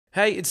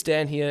Hey, it's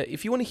Dan here.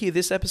 If you want to hear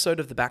this episode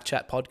of the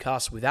BackChat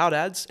podcast without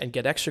ads and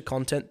get extra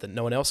content that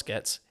no one else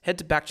gets, head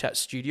to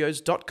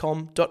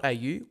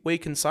backchatstudios.com.au where you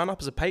can sign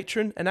up as a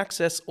patron and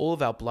access all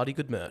of our bloody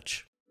good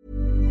merch.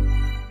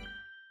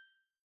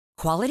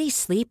 Quality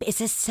sleep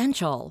is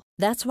essential.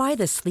 That's why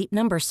the Sleep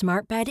Number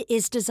Smart Bed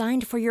is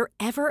designed for your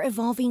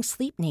ever-evolving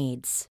sleep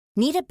needs.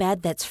 Need a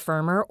bed that's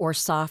firmer or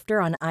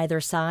softer on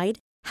either side?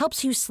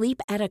 Helps you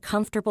sleep at a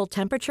comfortable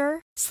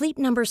temperature? Sleep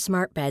Number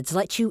Smart Beds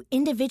let you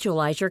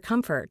individualize your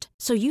comfort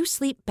so you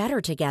sleep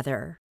better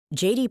together.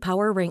 J.D.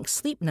 Power ranks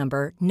Sleep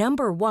Number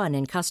number one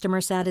in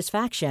customer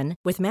satisfaction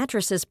with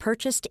mattresses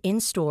purchased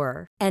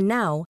in-store. And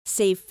now,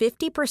 save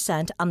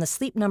 50% on the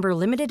Sleep Number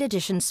Limited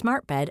Edition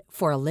Smart Bed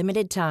for a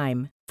limited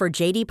time. For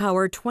J.D.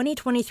 Power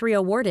 2023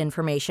 award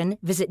information,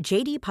 visit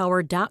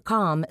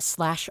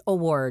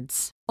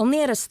jdpower.com/awards.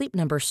 Only at a Sleep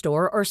Number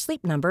store or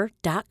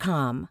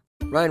sleepnumber.com.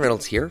 Ryan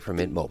Reynolds here from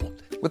Mint Mobile.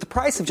 With the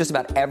price of just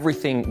about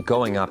everything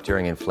going up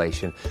during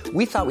inflation,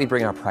 we thought we'd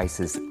bring our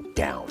prices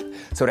down.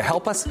 So to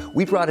help us,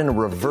 we brought in a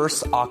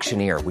reverse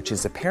auctioneer, which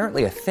is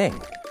apparently a thing.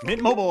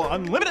 Mint Mobile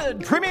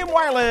Unlimited Premium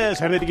Wireless.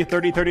 How to get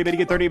 30, 30, bit to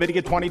get 30, bit to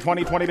get 20,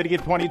 20, 20, bit to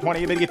get 20,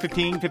 20, bit to get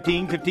 15,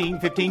 15, 15,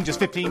 15, just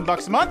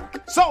 $15 a month?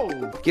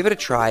 Sold! Give it a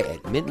try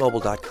at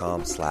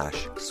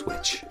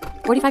mintmobile.com/switch.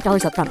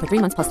 $45 up front for 3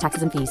 months plus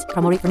taxes and fees.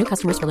 Promo rate for new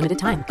customers for limited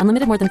time.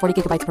 Unlimited more than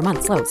 40 gigabytes per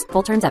month. Slows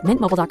full terms at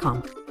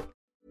mintmobile.com.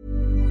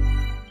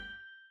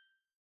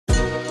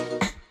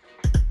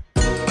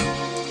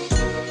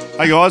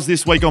 Hey guys,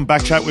 this week on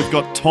BackChat we've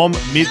got Tom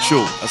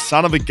Mitchell, a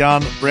son of a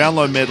gun,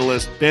 Brownlow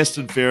medalist, best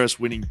and fairest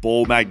winning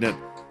ball magnet.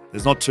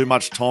 There's not too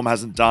much Tom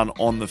hasn't done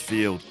on the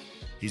field.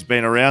 He's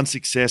been around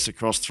success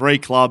across 3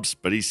 clubs,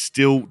 but he's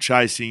still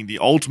chasing the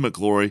ultimate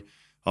glory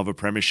of a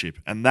premiership.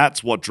 And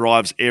that's what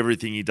drives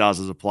everything he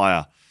does as a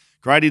player.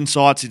 Great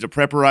insights into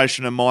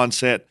preparation and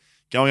mindset,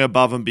 going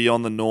above and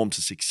beyond the norm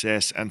to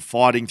success and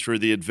fighting through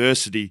the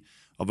adversity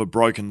of a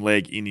broken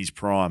leg in his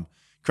prime.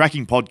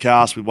 Cracking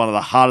podcast with one of the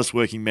hardest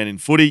working men in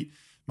footy.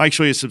 Make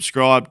sure you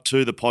subscribe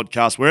to the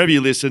podcast wherever you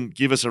listen.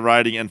 Give us a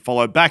rating and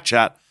follow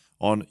BackChat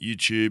on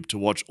YouTube to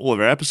watch all of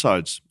our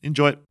episodes.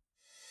 Enjoy.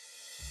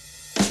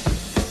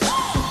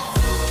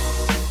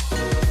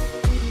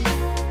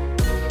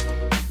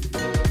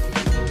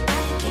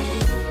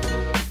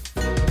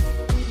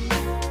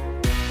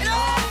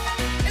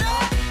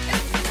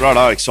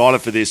 Righto,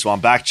 excited for this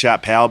one.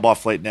 BackChat powered by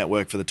Fleet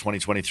Network for the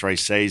 2023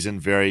 season.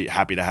 Very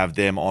happy to have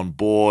them on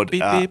board.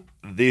 Beep, beep.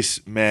 This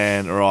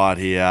man right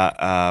here,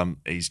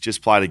 he's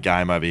just played a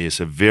game over here,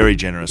 so very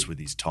generous with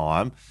his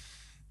time.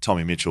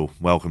 Tommy Mitchell,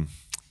 welcome.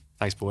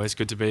 Thanks, boys.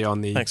 Good to be on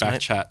the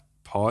BackChat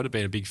pod. I've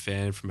been a big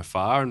fan from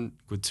afar and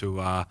good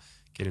to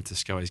get into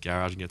Scully's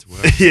garage and get to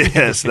work.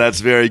 Yes,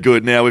 that's very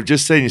good. Now, we've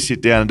just seen you sit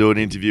down and do an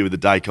interview with the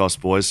Dacos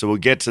boys, so we'll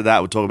get to that.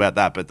 We'll talk about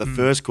that. But the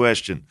first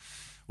question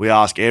we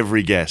ask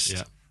every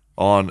guest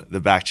on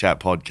the BackChat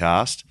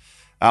podcast,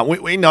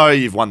 we know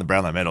you've won the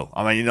Brownlow medal.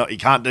 I mean, you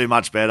can't do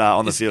much better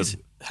on the field.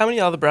 How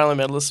many other Brownlow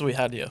medalists have we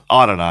had here?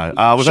 I don't know.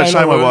 Was that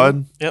Shane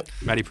Wood? Yep.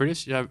 Matty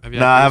Pritis? No,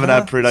 I haven't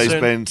had Pritis. He's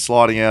been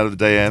sliding out of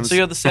the DMs. So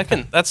you're the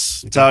second.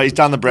 So he's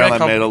done the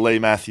Brownlow medal, Lee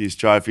Matthews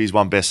Trophy. He's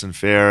won Best and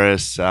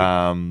Fairest,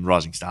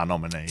 Rising Star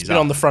nominee. He's been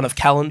on the front of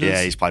calendars.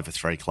 Yeah, he's played for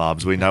 3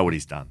 clubs. We know what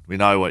he's done. We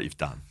know what you've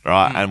done,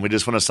 right? And we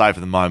just want to say for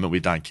the moment, we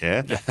don't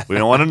care.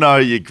 We want to know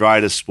your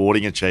greatest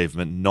sporting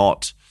achievement,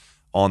 not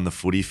on the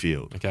footy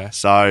field. Okay.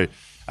 So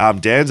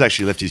Dan's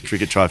actually left his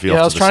cricket trophy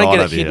off to the side I was trying to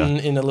get over it hidden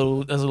here. in a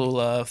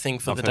little thing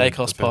for the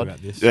Dacos pod.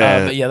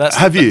 Yeah. But that's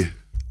have you?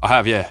 I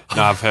have, yeah.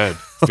 No, I've heard.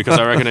 Because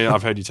I reckon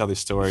I've heard you tell this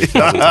story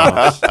 1,000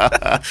 times.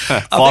 I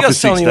think I was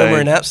telling you when we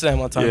were in Amsterdam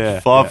one time. Yeah.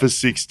 5 for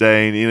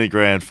 16 in a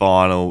grand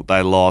final.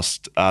 They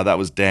lost. That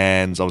was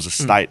Dan's. I was a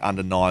state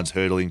under-9s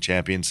hurdling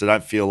champion, so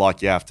don't feel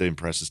like you have to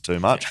impress us too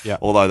much,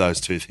 although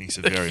those two things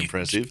are very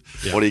impressive.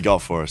 What do you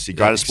got for us? Your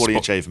greatest sporting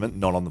achievement,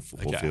 not on the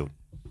football field.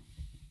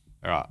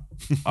 All right.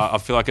 I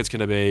feel like it's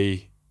going to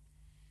be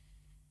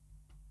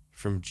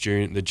from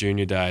the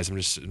junior days. I'm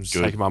just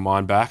taking my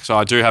mind back. So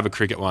I do have a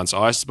cricket one. So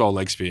I used to bowl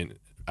leg spin,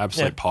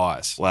 absolute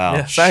pies.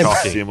 Wow,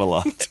 shocking.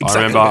 Similar. I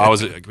remember I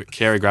was a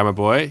Carey Grammar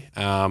boy.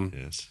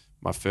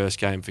 My first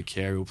game for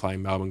Carey, we were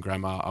playing Melbourne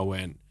Grammar. I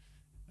went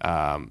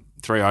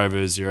 3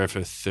 overs, 0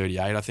 for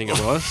 38, I think it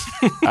was.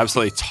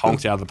 Absolutely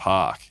tonked out of the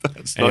park.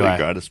 It's not your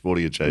greatest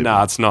sporting achievement.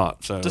 No, it's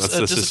not. So just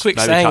let's a quick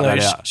maybe saying cut though,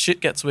 that out. shit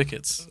gets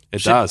wickets.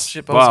 It does.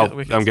 Shit balls get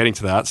wickets. I'm getting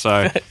to that.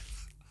 So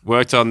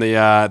worked on the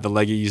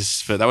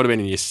leggies for, that would have been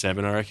in year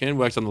 7, I reckon.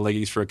 Worked on the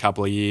leggies for a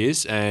couple of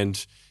years.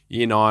 And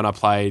year 9, I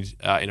played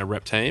in a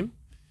rep team.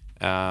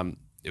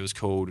 It was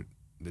called,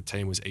 the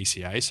team was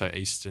ECA, so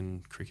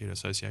Eastern Cricket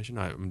Association.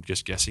 I'm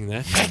just guessing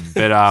there.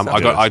 But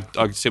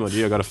I similar to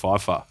you, I got a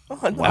 5 for.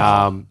 Oh,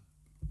 wow.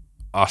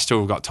 I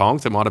still got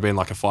tonked. It might have been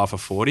like a 5 for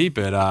 40,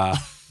 but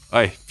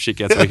hey, shit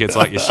gets wickets,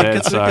 like you said.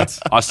 Gets So wickets.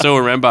 I still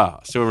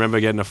remember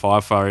getting a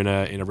fifer in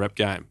a rep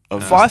game.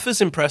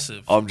 Fifer's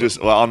impressive. I'm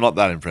not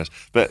that impressed.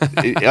 But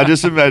I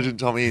just imagine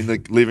Tommy in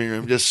the living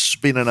room just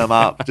spinning them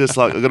up. Just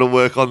like, I've got to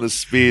work on the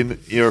spin.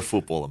 You're a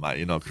footballer, mate.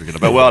 You're not a cricketer.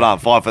 But well done,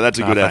 Fifer. That's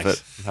a good thanks.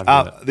 effort. I'm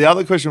happy with that. The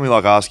other question we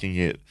like asking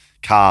here,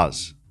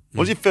 cars.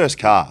 What was your first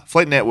car?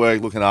 Fleet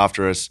Network looking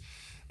after us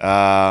here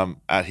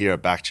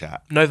at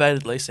BackChat.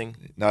 Novated leasing.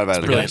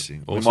 Novated brilliant.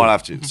 leasing. Awesome. We might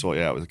have to sort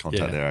you out with the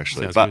contact Yeah, there,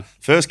 actually. sounds But good.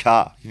 first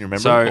car, can you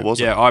remember? So, What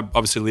was it? I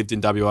obviously lived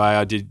in WA.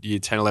 I did year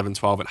 10, 11,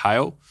 12 at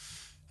Hale.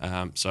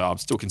 So I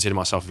still consider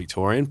myself a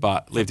Victorian,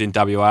 but lived in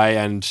WA.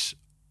 And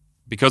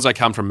because I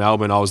come from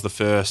Melbourne, I was the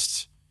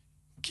first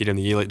kid in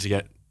the year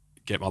to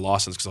get my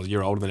license because I was a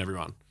year older than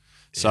everyone.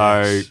 So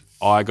Yes.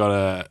 I got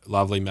a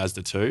lovely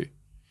Mazda 2,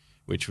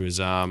 which was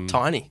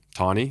Tiny.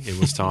 tiny. It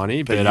was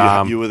tiny,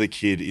 but you were the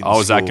kid in I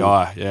was that school.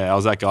 guy. Yeah, I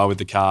was that guy with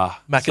the car.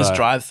 Macca's So,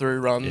 drive-through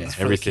runs yeah,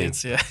 for everything. the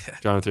kids. Yeah.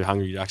 Going through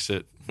Hungry Jacks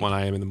at 1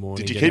 a.m. in the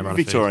morning. Did you getting keep a everyone a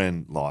feed.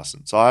 Victorian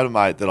license? I had a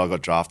mate that I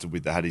got drafted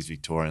with that had his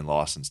Victorian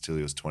license till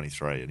he was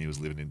 23 and he was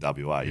living in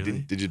WA.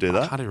 Did you do I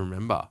that? can't even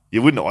remember.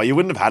 You wouldn't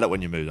have had it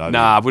when you moved over.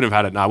 Nah, I wouldn't have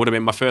had it. No, it would have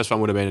been my first one.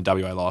 Would have been a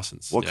WA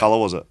license. What Yeah. colour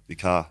was it? Your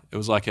car? It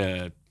was like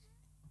a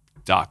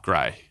dark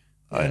grey.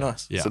 Yeah,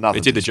 nice. Yeah, So nothing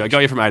it did the too job. Got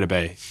you from A to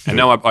B. And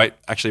now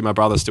actually my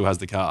brother still has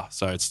the car,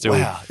 so it's still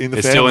Wow, in the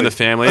it's still in family. the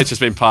family. It's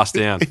just been passed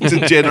down. It's a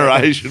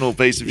generational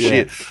piece of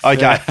shit.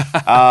 Okay.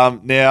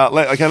 Now,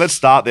 let's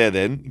start there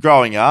then.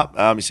 Growing up,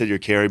 you said you're a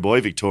Carey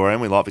boy, Victorian.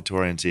 We like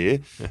Victorians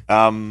here.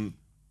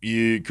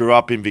 You grew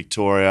up in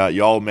Victoria.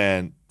 Your old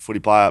man, footy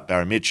player,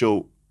 Barry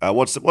Mitchell.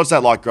 What's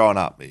that like growing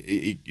up? Do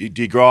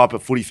you grow up a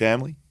footy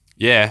family?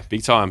 Yeah,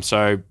 big time.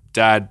 So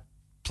dad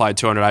played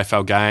 200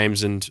 AFL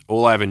games, and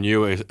all I ever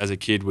knew as a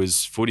kid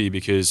was footy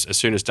because as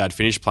soon as dad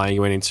finished playing, he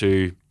went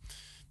into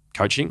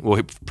coaching.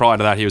 Well, prior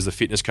to that, he was the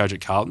fitness coach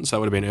at Carlton, so that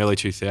would have been early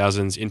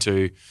 2000s,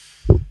 into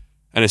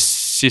an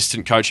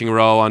assistant coaching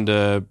role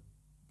under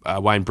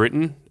Wayne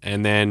Britton,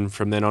 and then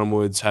from then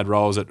onwards had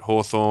roles at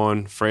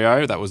Hawthorn,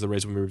 Freo. That was the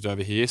reason we moved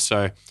over here.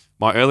 So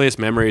my earliest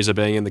memories are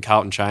being in the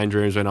Carlton change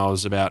rooms when I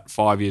was about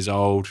 5 years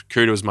old.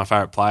 Cooter was my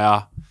favourite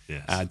player.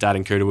 Yes. Dad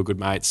and Cooter were good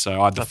mates,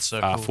 so I had That's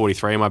so the cool.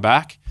 43 in my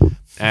back.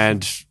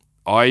 And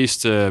I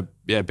used to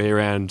be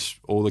around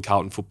all the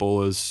Carlton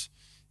footballers,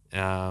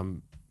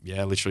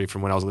 literally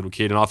from when I was a little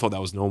kid, and I thought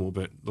that was normal,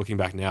 but looking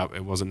back now,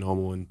 it wasn't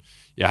normal. And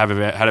had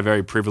a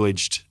very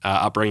privileged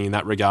upbringing in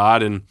that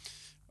regard, and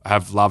I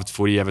have loved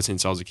footy ever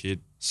since I was a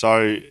kid.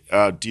 So,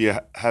 do you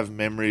have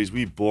memories? Were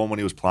you born when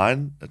he was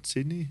playing at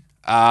Sydney?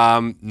 No,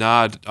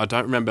 I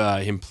don't remember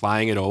him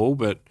playing at all,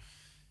 but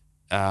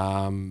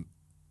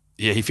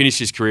he finished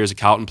his career as a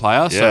Carlton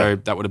player, so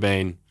that would have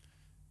been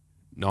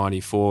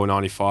 94,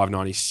 95,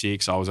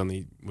 96. I would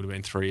have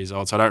been 3 years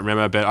old, so I don't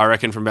remember, but I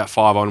reckon from about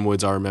 5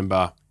 onwards, I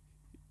remember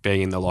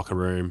being in the locker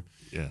room.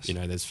 Yes.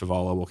 There's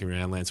Favola walking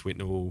around, Lance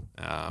Whitnall,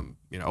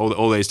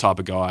 all these type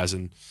of guys,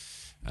 and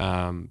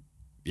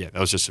that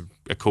was just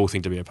a cool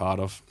thing to be a part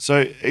of.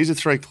 So he's a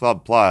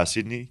 3-club player: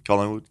 Sydney,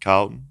 Collingwood,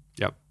 Carlton.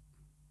 Yep.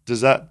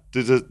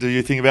 Do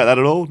you think about that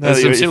at all?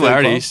 There's some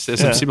similarities. There's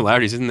some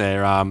similarities, isn't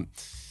there?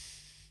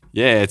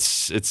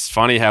 It's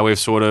funny how we've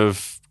sort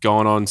of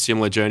gone on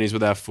similar journeys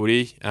with our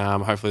footy.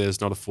 Hopefully,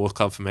 there's not a 4th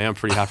club for me. I'm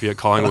pretty happy at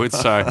Collingwood.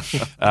 So,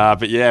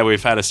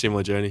 we've had a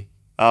similar journey.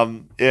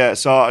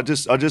 So I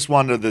just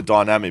wonder the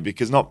dynamic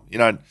because not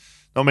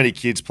many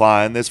kids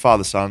playing. There's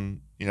father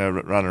son,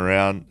 running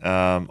around,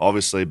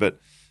 obviously, but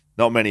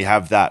not many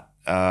have that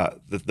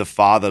the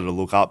father to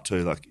look up to.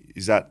 Like,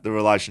 is that the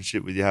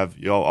relationship with you have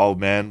your old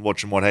man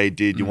watching what he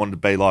did? You wanted to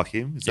be like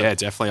him?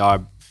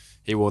 Definitely.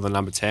 He wore the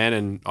number 10,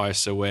 and I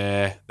used to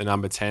wear the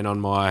number 10 on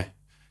my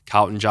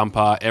Carlton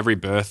jumper every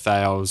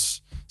birthday.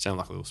 Sound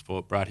like a little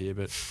sport brat here,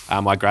 but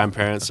my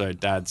grandparents, so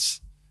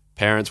dad's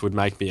parents, would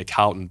make me a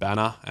Carlton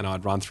banner, and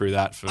I'd run through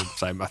that for,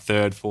 say, my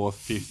 3rd, 4th,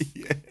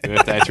 5th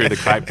birthday through the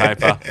crepe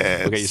paper.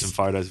 We'll get you some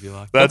photos if you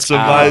like. That's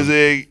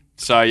amazing.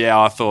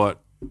 I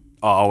thought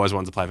I always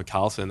wanted to play for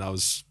Carlton.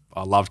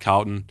 I loved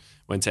Carlton.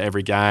 Went to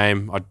every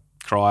game. I'd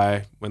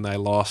cry when they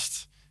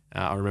lost.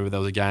 I remember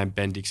there was a game,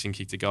 Ben Dixon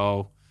kicked a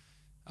goal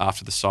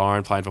after the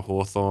siren, playing for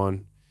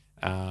Hawthorn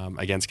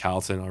against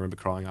Carlton. I remember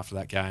crying after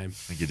that game. I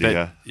think you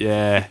did,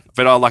 yeah.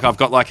 But I've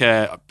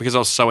got because I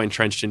was so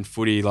entrenched in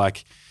footy,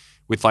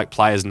 with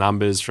players'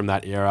 numbers from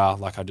that era.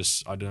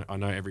 I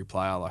know every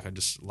player. I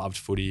just loved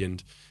footy,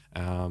 and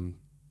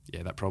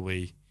that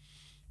probably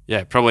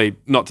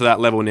not to that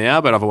level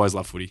now, but I've always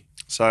loved footy.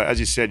 So as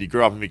you said, you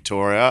grew up in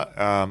Victoria,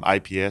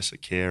 APS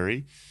at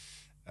Carey,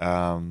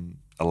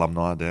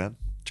 alumni down,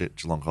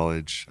 Geelong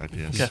College,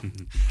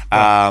 APS.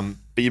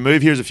 But you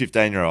move here as a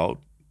 15-year-old.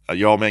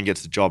 Your old man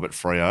gets the job at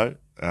Freo,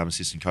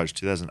 assistant coach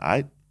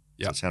 2008.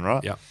 Does that sound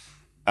right? Yeah.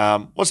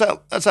 What's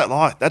that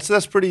like?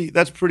 That's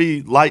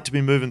pretty late to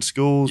be moving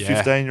schools,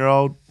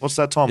 15-year-old. What's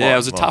that time like? Yeah, it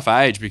was a tough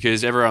age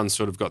because everyone's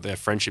sort of got their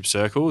friendship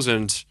circles,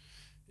 and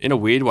in a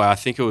weird way, I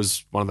think it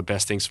was one of the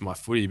best things for my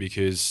footy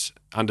because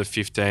under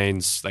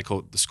 15s, they call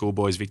it the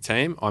schoolboys Vic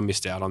team. I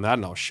missed out on that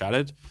and I was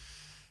shattered.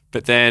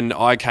 But then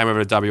I came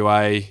over to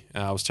WA.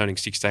 I was turning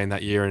 16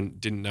 that year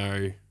and didn't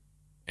know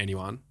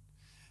anyone.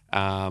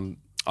 I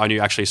knew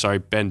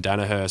Ben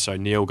Danaher. So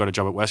Neil got a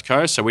job at West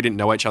Coast. So we didn't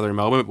know each other in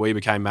Melbourne, but we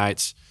became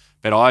mates.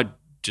 But I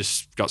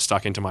just got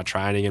stuck into my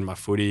training and my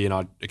footy, and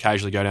I'd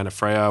occasionally go down to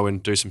Freo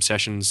and do some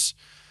sessions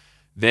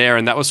there.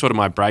 And that was sort of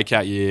my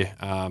breakout year.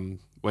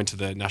 Went to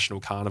the National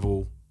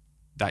Carnival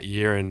that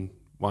year and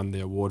won the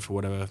award for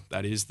whatever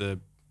that is, the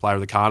Player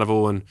of the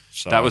Carnival. And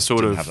Sorry, that was sort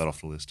didn't of... have that off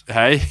the list.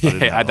 Hey?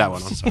 Yeah, add that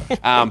one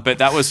on. But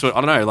that was sort of,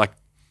 I don't know, like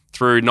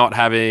through not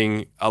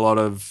having a lot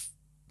of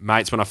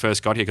mates when I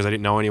first got here because I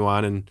didn't know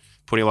anyone and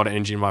putting a lot of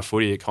energy in my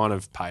footy, it kind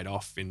of paid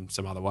off in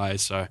some other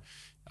ways. So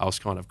I was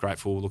kind of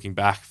grateful looking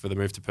back for the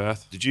move to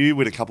Perth. Did you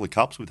win a couple of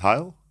cups with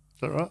Hale?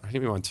 Is that right? I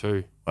think we won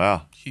 2.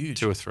 Wow. Huge.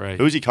 2 or 3.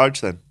 Who was your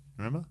coach then?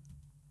 Remember?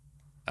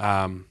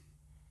 I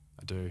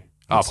do.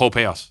 Paul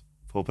Pios.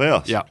 Paul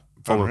Pios? Yeah.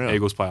 Former Unreal.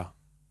 Eagles player.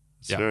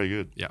 That's very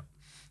good. Yeah.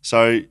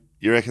 So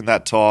you reckon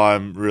that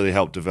time really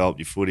helped develop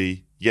your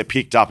footy? You get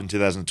picked up in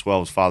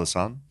 2012 as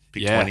father-son,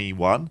 pick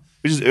 21,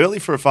 which is early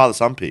for a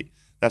father-son pick.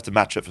 They have to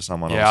match it for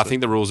someone else. Yeah, I think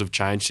the rules have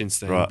changed since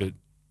then. Right. But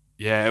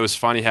yeah, it was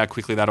funny how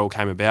quickly that all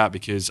came about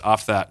because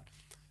after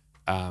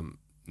that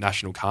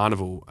National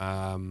Carnival,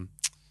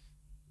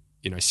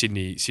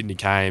 Sydney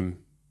came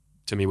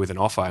to me with an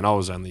offer, and I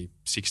was only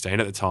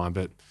 16 at the time,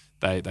 but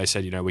they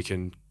said, we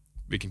can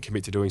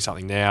commit to doing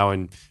something now,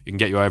 and we can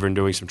get you over and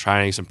doing some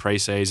training, some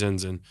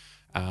pre-seasons, and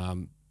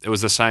it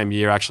was the same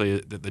year actually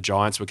that the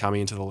Giants were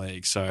coming into the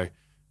league. So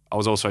I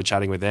was also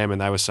chatting with them,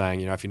 and they were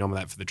saying, if you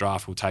nominate for the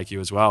draft, we'll take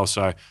you as well.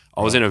 So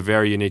I was in a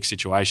very unique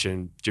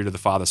situation due to the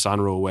father-son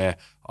rule where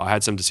I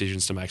had some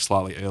decisions to make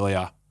slightly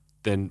earlier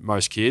than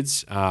most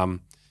kids,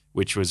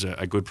 which was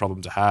a good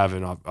problem to have,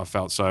 and I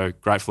felt so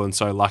grateful and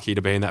so lucky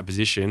to be in that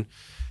position.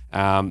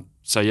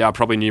 So yeah, I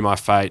probably knew my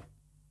fate,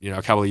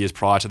 a couple of years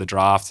prior to the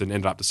draft, and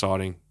ended up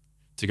deciding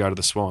to go to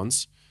the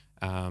Swans.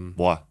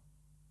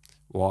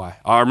 Why?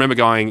 I remember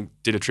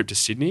did a trip to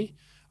Sydney.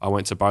 I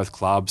went to both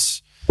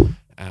clubs.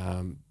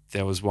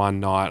 There was one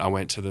night I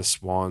went to the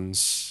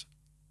Swans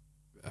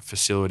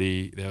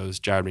facility. There was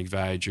Jared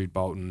McVeigh, Jude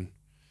Bolton.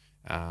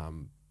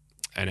 And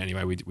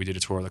anyway, we did a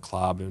tour of the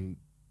club, and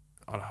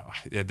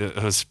it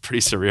was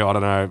pretty surreal. I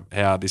don't know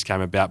how this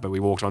came about, but we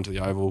walked onto the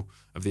oval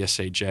of the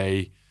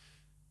SCG.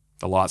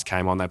 The lights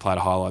came on. They played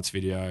a highlights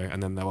video,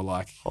 and then they were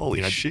like,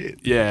 "Holy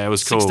shit!" Yeah, it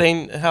was cool.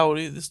 16. How old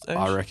are you this stage?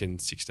 I reckon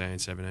 16,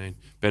 17.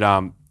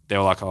 But they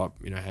were like, how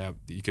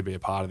you could be a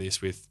part of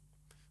this with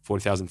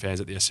 40,000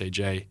 fans at the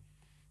SCG.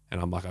 And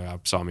I'm like,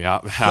 sign me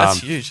up. That's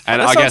huge.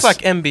 And that I sounds guess like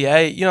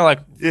NBA,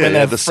 when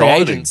they're the free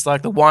signing. agents,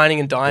 like the whining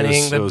and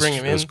dining, they bring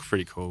them in. It was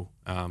pretty cool.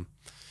 And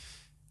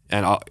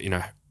I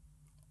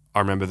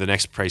remember the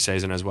next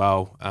preseason as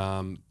well.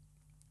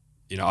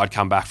 I'd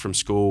come back from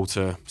school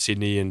to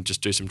Sydney and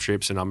just do some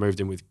trips, and I moved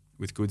in with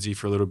Goodsy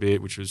for a little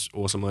bit, which was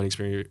awesome learning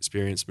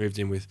experience. Moved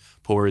in with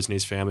Paul Riz and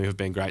his family, who've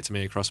been great to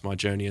me across my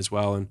journey as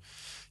well. And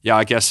yeah,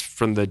 I guess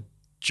from the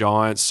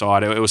Giants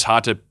side, it was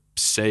hard to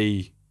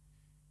see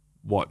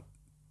what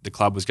the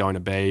club was going to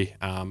be.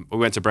 We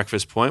went to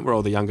Breakfast Point where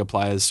all the younger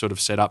players sort of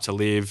set up to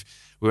live.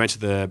 We went to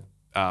the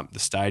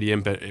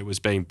stadium, but it was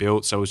being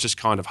built, so it was just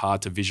kind of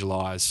hard to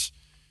visualise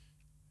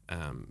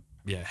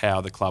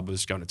how the club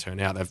was going to turn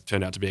out. They've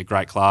turned out to be a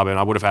great club, and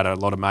I would have had a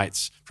lot of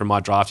mates from my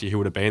draft year who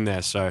would have been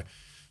there. So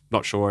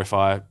not sure if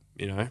I,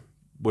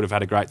 would have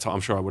had a great time. I'm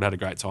sure I would have had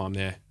a great time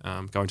there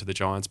going to the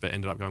Giants, but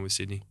ended up going with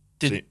Sydney.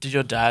 Did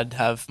your dad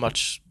have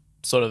much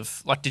sort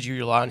of, did you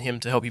rely on him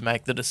to help you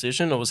make the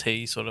decision, or was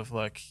he sort of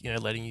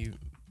letting you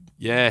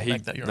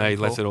make that your own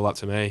call? Left it all up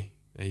to me.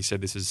 He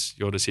said, this is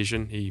your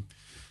decision. He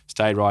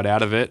stayed right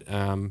out of it.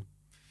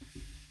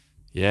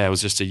 It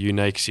was just a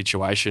unique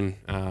situation,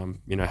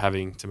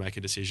 having to make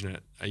a decision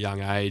at a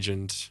young age,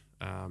 and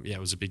it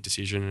was a big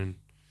decision,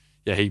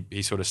 and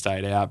he sort of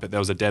stayed out, but there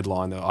was a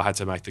deadline that I had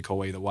to make the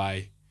call either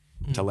way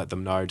to let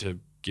them know, to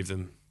give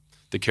them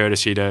the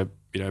courtesy to,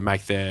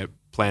 make their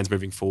plans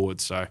moving forward.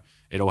 So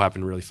it all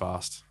happened really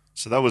fast.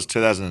 So that was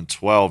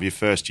 2012. Your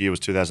first year was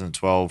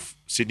 2012.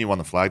 Sydney won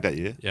the flag that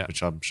year,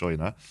 which I'm sure you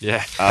know. Yeah,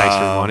 thanks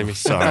for reminding me.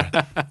 Sorry,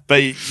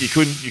 but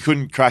you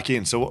couldn't crack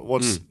in. So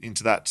what's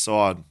into that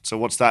side? So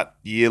what's that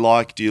year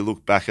like? Do you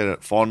look back at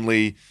it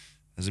fondly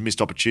as a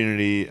missed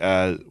opportunity?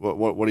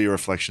 What are your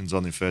reflections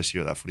on the first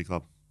year at that footy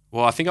club?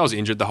 Well, I think I was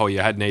injured the whole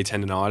year. I had knee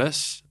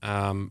tendonitis.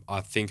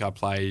 I think I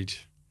played,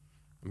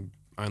 I'm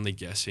only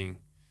guessing,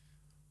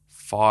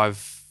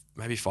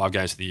 maybe 5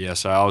 games of the year.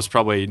 So I was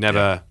probably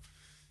never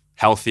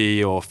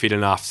healthy or fit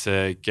enough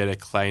to get a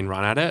clean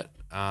run at it.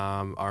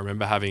 I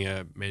remember having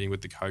a meeting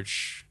with the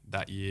coach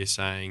that year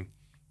saying,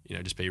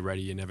 just be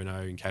ready. You never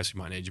know in case we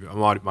might need you.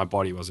 But my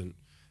body wasn't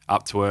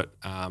up to it.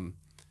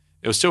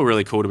 It was still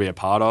really cool to be a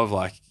part of,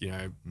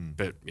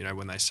 but,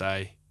 when they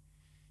say,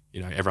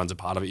 everyone's a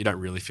part of it, you don't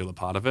really feel a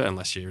part of it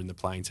unless you're in the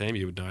playing team.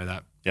 You would know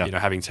that,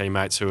 having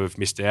teammates who have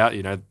missed out,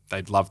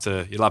 you'd love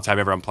to have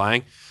everyone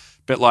playing.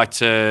 But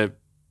to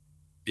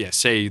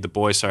see the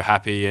boys so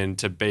happy and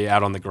to be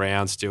out on the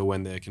ground still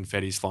when the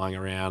confetti's flying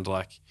around,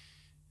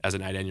 as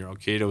an 18-year-old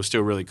kid. It was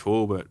still really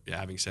cool, but yeah,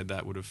 having said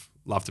that, would have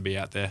loved to be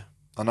out there.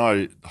 I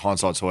know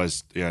hindsight's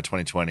always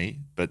 2020,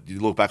 but you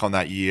look back on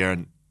that year,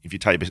 and if you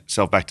take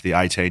yourself back to the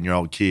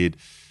 18-year-old kid,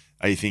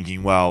 are you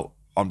thinking, well,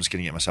 I'm just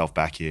going to get myself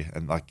back here,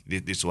 and like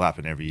this will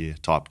happen every year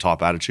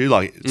type attitude?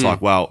 Like it's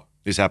like, well,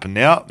 this happened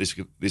now, this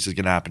is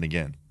going to happen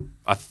again.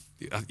 I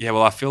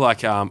feel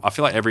like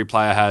every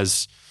player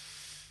has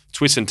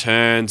twists and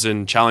turns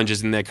and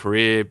challenges in their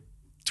career.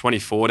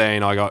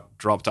 2014, I got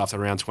dropped after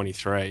round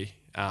 23.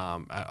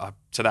 To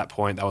that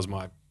point, that was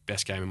my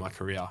best game in my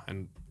career,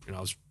 and I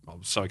was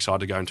so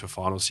excited to go into a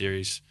final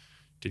series.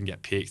 Didn't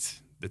get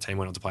picked. The team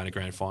went on to play in a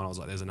grand final. I was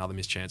like, there's another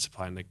missed chance to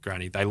play in the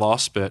granny. They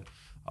lost, but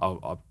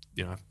I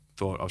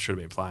thought I should have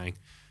been playing.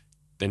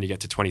 Then you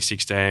get to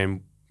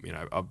 2016.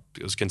 I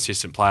was a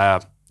consistent player,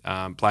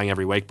 playing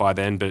every week by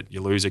then, but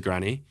you lose a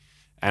granny,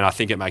 and I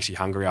think it makes you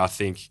hungry. I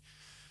think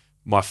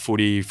my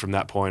footy from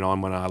that point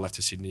on, when I left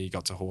to Sydney,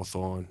 got to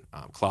Hawthorn,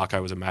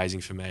 Clarko was amazing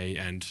for me,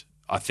 and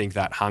I think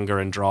that hunger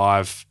and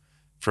drive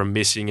from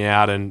missing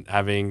out and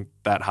having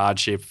that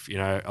hardship,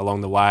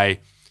 along the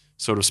way,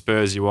 sort of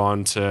spurs you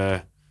on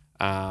to,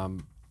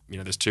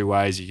 there's two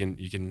ways you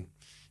can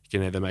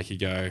either make you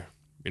go,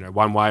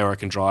 one way, or it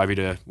can drive you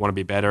to want to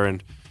be better.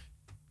 And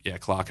yeah,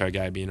 Clarko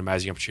gave me an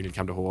amazing opportunity to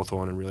come to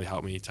Hawthorn and really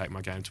help me take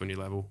my game to a new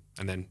level.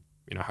 And then,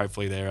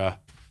 hopefully there are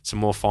some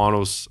more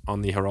finals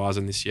on the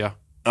horizon this year.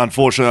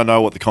 Unfortunately, I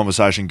know what the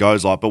conversation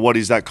goes like, but what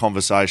is that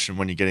conversation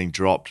when you're getting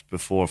dropped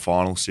before a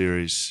final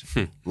series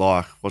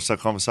like? What's that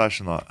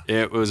conversation like?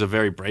 It was a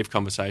very brief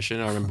conversation.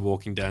 I remember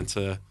walking down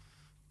to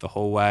the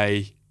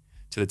hallway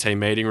to the team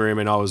meeting room,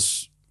 and I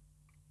was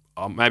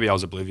maybe I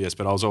was oblivious,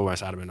 but I was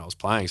almost adamant I was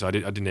playing, so I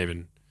didn't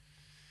even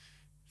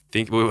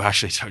think. We were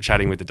actually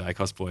chatting with the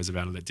Dacos boys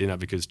about it at dinner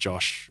because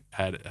Josh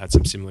had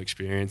some similar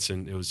experience,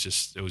 and it was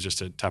just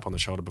a tap on the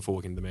shoulder before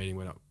walking into the meeting.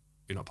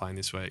 You're not playing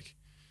this week.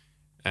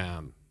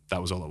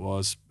 That was all it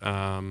was.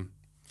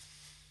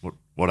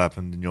 What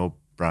happened in your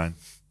brain?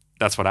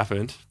 That's what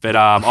happened. But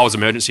I was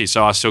emergency,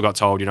 so I still got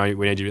told, we need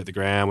you to be at the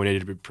ground, we need you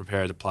to be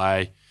prepared to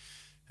play.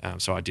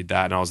 So I did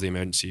that, and I was the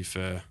emergency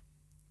for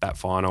that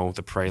final,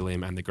 the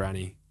prelim, and the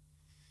granny.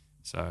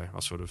 So I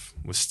sort of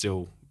was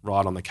still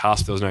right on the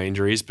cusp. There was no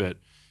injuries, but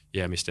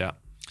yeah, missed out.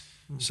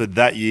 So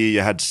that year you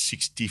had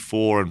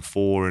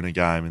 64-4 in a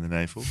game in the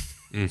NAFL.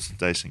 It's a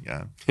decent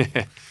game.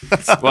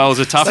 Well, it was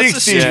a tough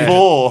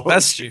 64.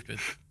 That's stupid.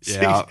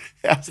 Yeah,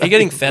 you're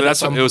getting fed.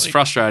 It was a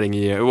frustrating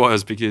year. It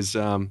was because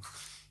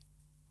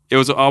it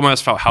was. I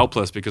almost felt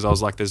helpless because I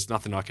was like, "There's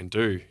nothing I can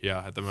do."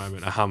 Yeah, at the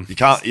moment, you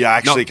can't. You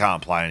actually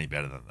can't play any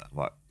better than that.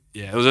 Like,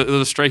 yeah, it was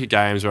a streak of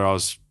games where I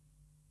was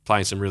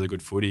playing some really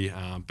good footy,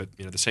 but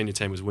the senior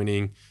team was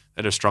winning. They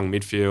had a strong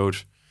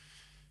midfield,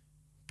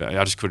 but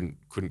I just couldn't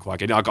quite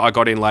get in. I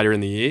got in later in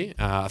the year.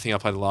 I think I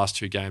played the last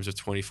two games of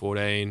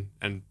 2014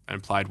 and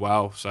played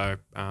well. So.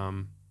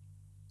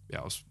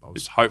 I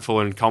was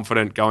hopeful and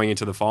confident going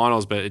into the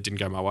finals, but it didn't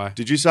go my way.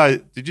 Did you say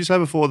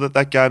before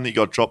that game that you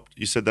got dropped,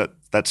 you said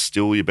that's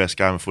still your best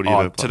game of footy you've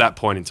ever played? To that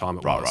point in time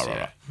it was.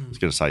 Right. I was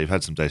going to say, you've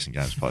had some decent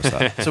games post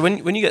that. So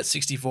when you get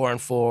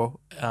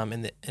 64-4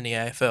 in the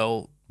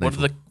AFL,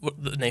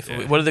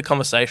 what are the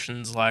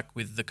conversations like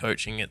with the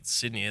coaching at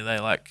Sydney? Are they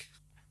like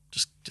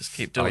just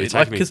keep doing it?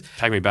 Take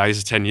me back. This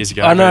is 10 years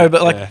ago. I know,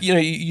 but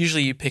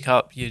usually you pick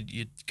up,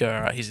 you go,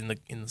 all right, he's in the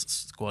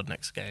squad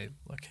next game.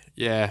 Like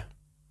yeah.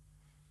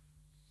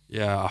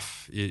 Yeah,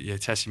 you're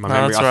testing my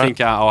memory. I think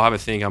I'll have a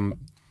think.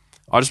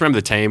 I just remember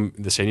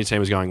the senior team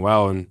was going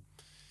well, and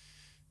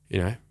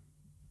they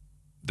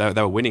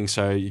were winning,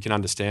 so you can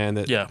understand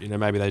that. Yeah.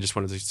 Maybe they just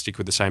wanted to stick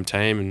with the same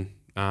team,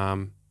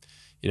 and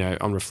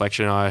on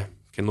reflection, I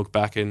can look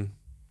back and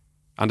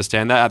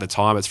understand that. At the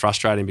time, it's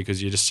frustrating because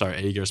you're just so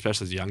eager,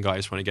 especially as a young guy. You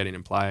just want to get in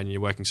and play, and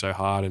you're working so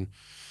hard and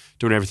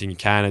doing everything you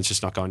can. It's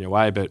just not going your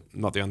way. But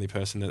I'm not the only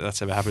person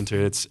that's ever happened to.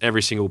 It's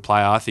every single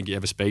player I think you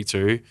ever speak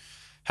to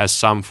has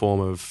some form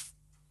of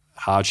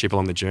hardship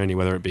along the journey,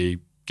 whether it be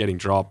getting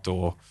dropped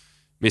or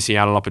missing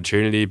out on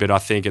opportunity. But I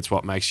think it's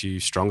what makes you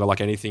stronger.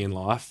 Like anything in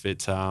life,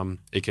 it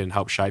can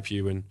help shape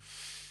you. And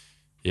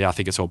yeah, I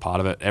think it's all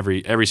part of it.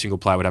 Every single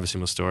player would have a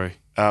similar story.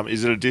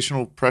 Is it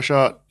additional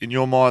pressure in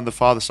your mind, the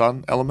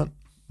father-son element?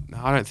 No,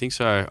 I don't think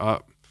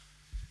so.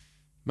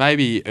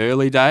 Maybe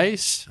early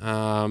days,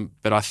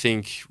 but I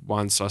think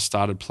once I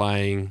started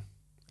playing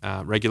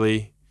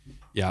regularly,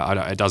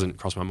 it doesn't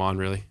cross my mind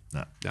really.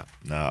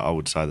 No, I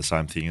would say the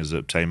same thing as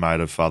a teammate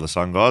of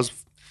father-son guys.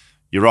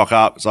 You rock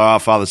up, it's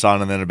like,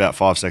 father-son, and then about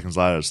 5 seconds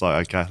later, it's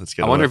like, okay, let's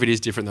get it. I wonder if it is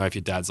different though if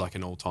your dad's like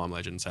an all-time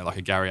legend, say like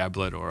a Gary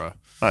Ablett or a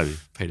maybe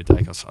Peter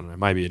Dacos. I don't know.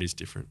 Maybe it is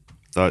different.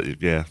 So,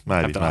 yeah,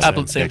 maybe.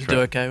 Ablett seemed to do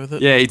okay with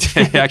it. Yeah,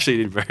 he actually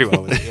did very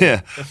well with it.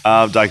 Yeah.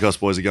 Dacos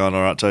boys are going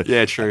all right too.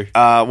 Yeah, true.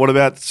 What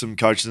about some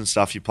coaches and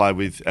stuff you played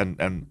with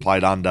and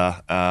played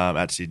under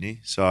at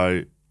Sydney?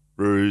 So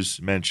Ruse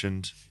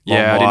mentioned.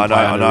 Yeah,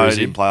 I know you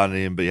didn't play under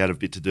him, but you had a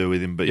bit to do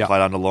with him. But you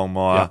played under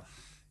Longmire. Yeah.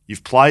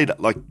 You've played,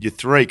 like, your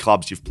three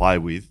clubs you've played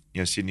with,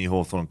 Sydney,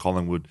 Hawthorn, and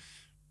Collingwood,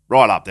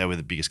 right up there with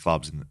the biggest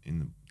clubs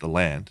in the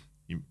land.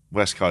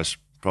 West Coast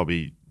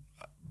probably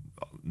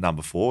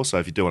number 4. So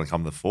if you do want to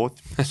come to the 4th,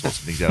 sort some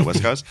things out of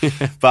West Coast.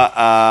 But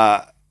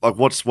like,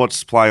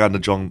 what's playing under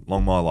John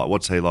Longmire like?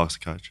 What's he like as a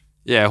coach?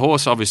 Yeah,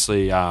 Horse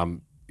obviously,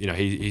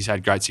 he's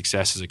had great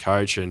success as a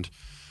coach, and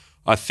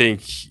I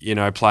think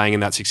playing in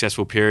that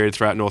successful period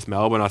throughout North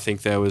Melbourne, I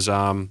think there was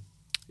a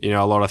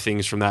lot of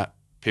things from that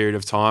period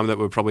of time that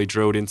were probably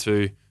drilled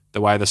into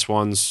the way the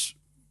Swans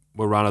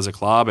were run as a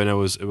club, and it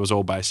was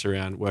all based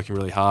around working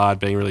really hard,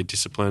 being really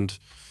disciplined,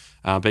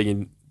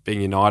 being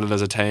united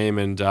as a team,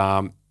 and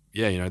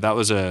that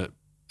was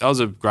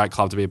a great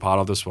club to be a part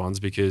of, the Swans,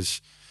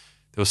 because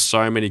there were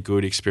so many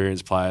good,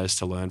 experienced players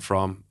to learn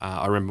from.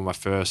 I remember my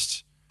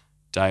first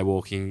day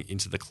walking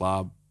into the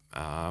club.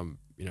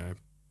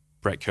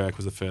 Brett Kirk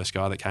was the first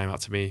guy that came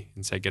up to me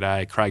and said,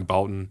 "G'day." Craig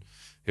Bolton,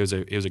 he was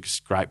a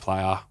great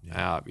player.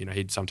 Yeah.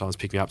 He'd sometimes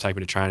pick me up, take me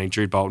to training.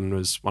 Jude Bolton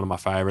was one of my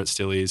favourites,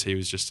 still is. He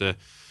was just a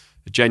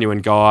genuine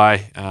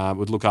guy.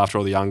 Would look after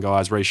all the young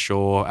guys. Reece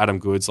Shaw, Adam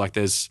Goods. Like,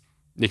 there's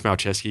Nick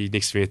Malcheski,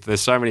 Nick Smith.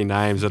 There's so many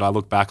names that I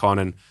look back on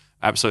and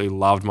absolutely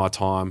loved my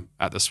time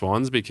at the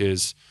Swans,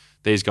 because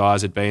these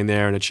guys had been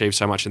there and achieved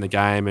so much in the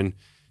game, and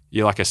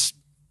you're like a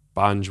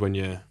sponge when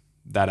you're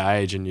that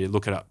age, and you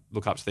look up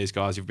to these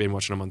guys. You've been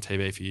watching them on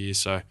TV for years.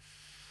 So,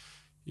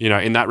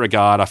 in that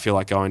regard, I feel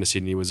like going to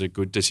Sydney was a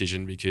good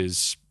decision,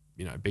 because,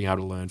 being able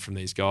to learn from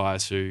these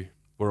guys who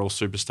were all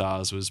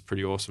superstars was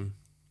pretty awesome.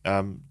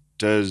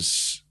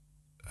 Does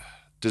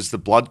the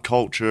Bloods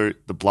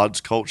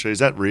culture, is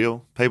that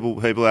real? People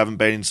who haven't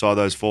been inside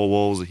those 4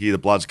 walls hear the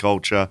Bloods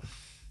culture.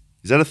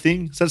 Is that a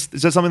thing? Is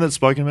that something that's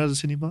spoken about as a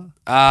Sydney player?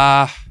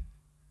 Trying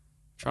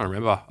to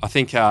remember. I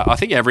think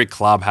every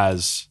club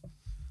has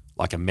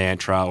like a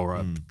mantra or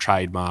a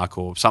trademark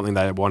or something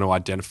they want to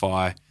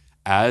identify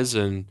as,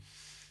 and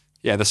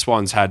the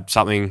Swans had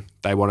something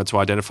they wanted to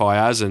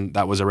identify as, and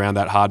that was around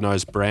that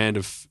hard-nosed brand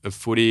of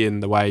footy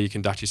and the way you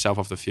conduct yourself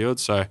off the field.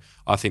 So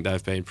I think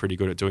they've been pretty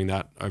good at doing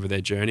that over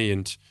their journey,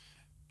 and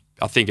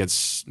I think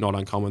it's not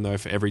uncommon though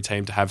for every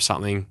team to have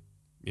something,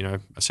 a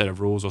set of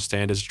rules or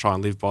standards to try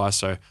and live by.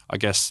 So I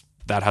guess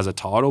that has a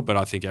title, but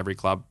I think every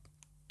club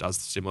does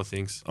similar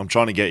things. I'm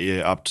trying to get you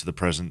up to the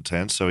present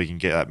tense so we can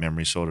get that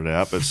memory sorted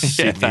out. But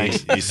Sydney,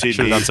 thanks. Should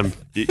have done some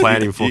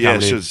planning before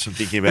coming in. Some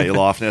thinking about your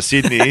life. Now,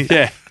 Sydney,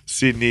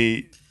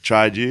 Sydney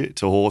trade you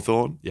to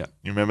Hawthorn. Yeah.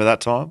 You remember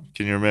that time?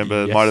 Can you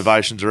remember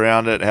motivations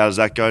around it? How does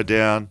that go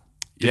down?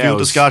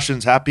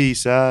 Discussions, happy,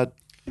 sad?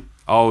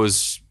 I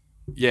was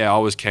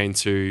keen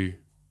to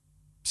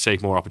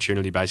seek more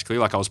opportunity, basically.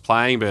 Like, I was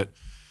playing, but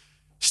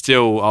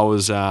still I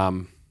was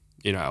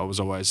I was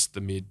always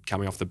the mid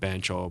coming off the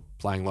bench or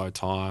playing low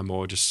time,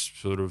 or just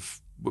sort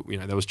of,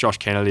 there was Josh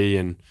Kennedy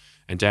and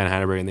Dan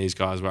Hanbury, and these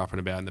guys were up and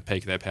about in the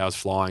peak of their powers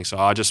flying. So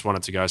I just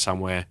wanted to go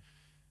somewhere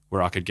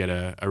where I could get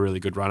a really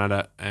good run at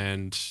it.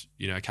 And,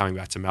 coming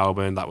back to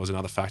Melbourne, that was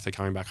another factor,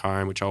 coming back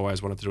home, which I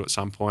always wanted to do at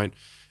some point.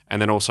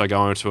 And then also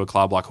going to a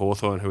club like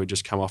Hawthorn, who had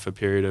just come off a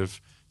period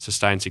of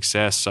sustained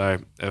success. So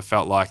it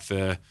felt like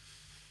the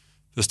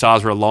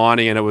stars were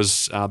aligning, and it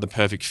was the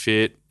perfect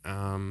fit.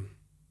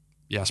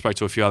 I spoke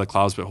to a few other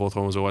clubs, but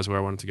Hawthorn was always where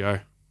I wanted to go.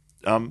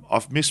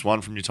 I've missed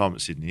one from your time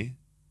at Sydney.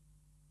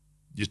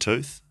 Your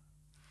tooth?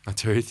 My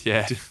tooth,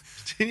 yeah.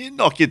 Did you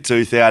knock your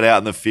tooth out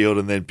in the field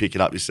and then pick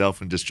it up yourself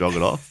and just jog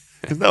it off?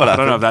 Isn't that what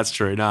happened? I don't know if that's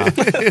true, no. I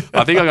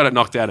think I got it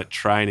knocked out at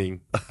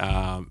training.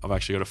 I've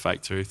actually got a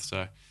fake tooth,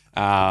 so...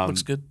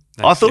 Looks good.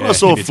 I thought I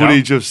saw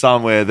footage of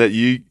somewhere that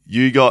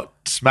you got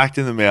smacked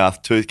in the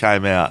mouth, tooth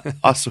came out.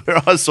 I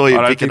swear I saw you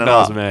picking it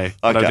up.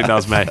 I don't think that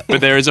was me.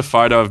 But there is a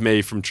photo of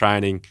me from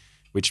training,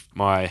 which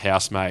my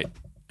housemate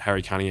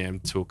Harry Cunningham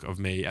took of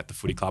me at the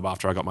footy club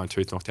after I got my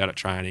tooth knocked out at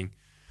training.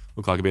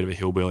 Looked like a bit of a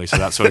hillbilly, so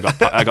that sort of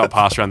got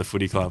passed around the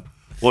footy club.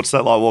 What's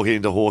that like walking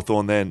into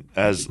Hawthorn then?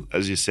 As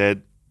you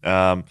said,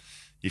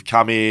 you've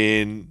come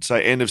in, so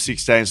end of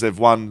 16s, they've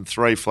won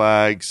 3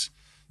 flags,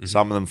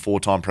 some of them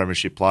 4-time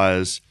premiership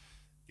players.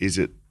 Is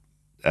it,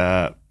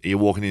 are you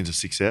walking into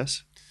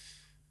success?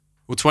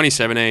 Well,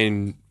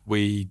 2017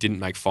 we didn't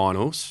make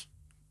finals.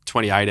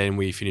 2018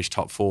 we finished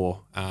top 4.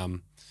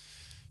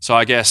 So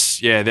I guess,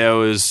 there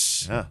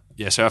was...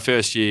 so our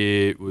first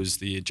year was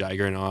the year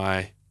Jager and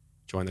I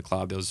joined the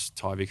club. There was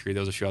Ty Vickery,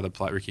 there was a few other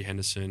players, Ricky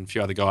Henderson, a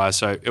few other guys.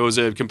 So it was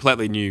a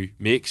completely new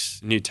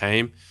mix, new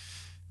team,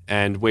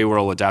 and we were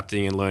all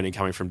adapting and learning,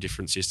 coming from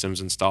different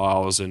systems and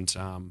styles. And,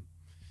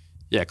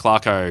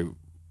 Clarko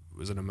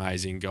was an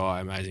amazing guy,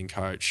 amazing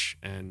coach.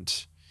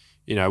 And,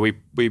 we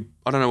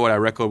I don't know what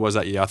our record was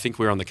that year. I think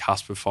we were on the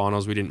cusp of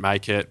finals. We didn't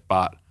make it,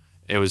 but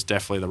it was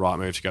definitely the right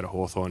move to go to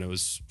Hawthorn. It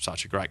was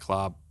such a great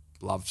club.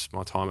 Loved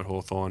my time at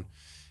Hawthorn.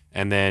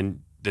 And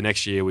then the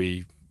next year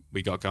we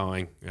got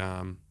going,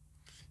 and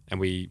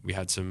we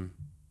had some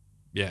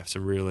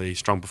really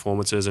strong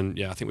performances. And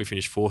I think we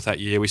finished 4th that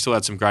year. We still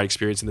had some great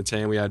experience in the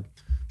team. We had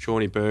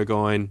Shawnee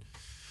Burgoyne,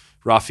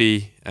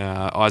 Ruffy,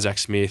 Isaac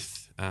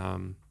Smith,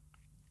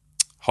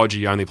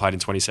 Hodgie only played in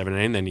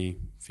 2017, then he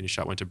finished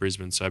up, went to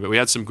Brisbane. But we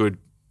had some good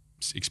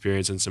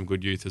experience and some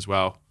good youth as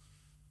well.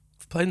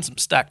 We've played in some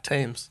stacked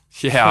teams.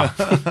 Yeah.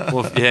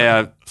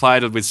 I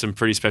played with some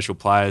pretty special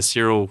players.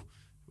 Cyril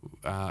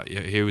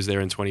he was there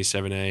in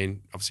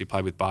 2017. Obviously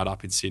played with Bart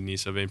up in Sydney,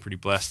 so I've been pretty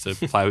blessed to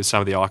play with some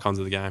of the icons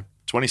of the game.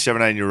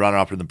 2017, you were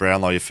runner-up in the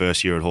Brownlow your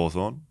first year at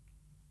Hawthorn,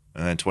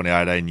 and then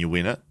 2018 you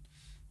win it.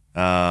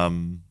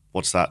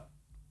 What's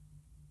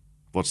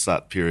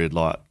that period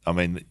like? I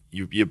mean,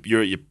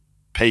 you're at your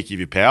peak of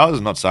your powers.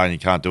 I'm not saying you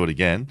can't do it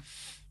again,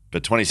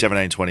 but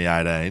 2017,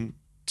 2018,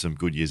 some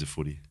good years of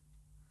footy.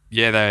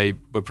 Yeah, they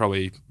were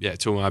probably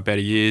two of my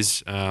better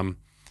years. I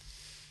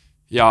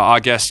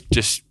guess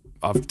just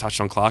I've touched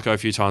on Clarko a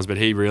few times, but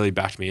he really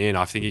backed me in.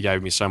 I think he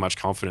gave me so much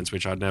confidence,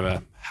 which I'd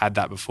never had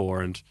that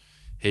before, and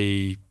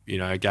he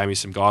gave me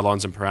some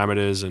guidelines and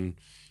parameters and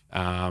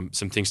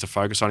some things to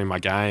focus on in my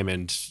game,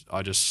 and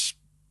I don't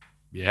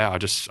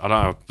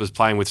know, was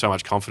playing with so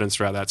much confidence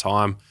throughout that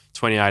time.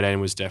 2018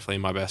 was definitely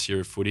my best year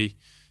of footy,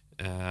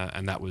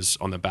 and that was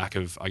on the back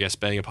of, I guess,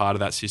 being a part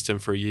of that system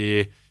for a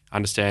year,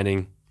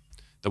 understanding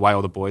the way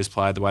all the boys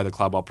played, the way the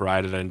club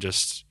operated, and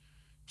just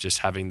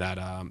having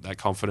that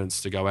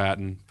confidence to go out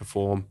and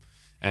perform.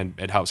 And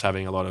it helps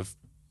having a lot of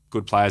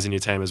good players in your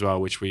team as well,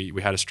 which we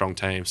had a strong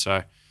team.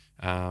 So,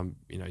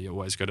 you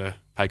always got to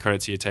pay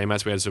credit to your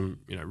teammates. We had some,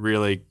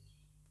 really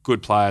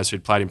good players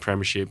who'd played in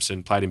premierships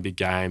and played in big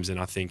games, and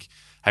I think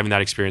having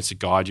that experience to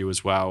guide you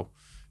as well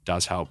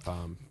does help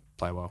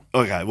play well.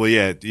 Okay, well,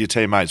 yeah, your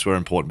teammates were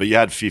important, but you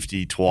had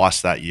 50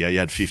 twice that year. You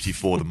had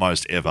 54, the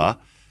most ever.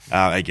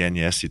 Again,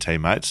 yes, your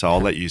teammates, so I'll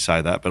let you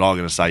say that, but I'm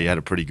going to say you had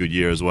a pretty good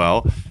year as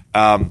well.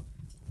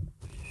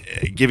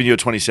 Given you a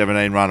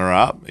 2017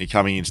 runner-up, you're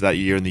coming into that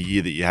year and the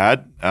year that you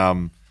had,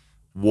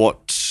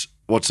 what's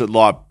it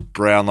like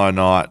Brownlow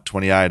night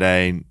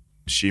 2018,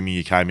 assuming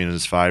you came in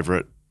as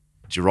favourite?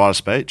 Did you write a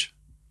speech?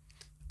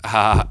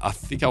 I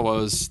think I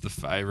was the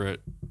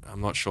favourite.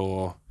 I'm not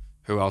sure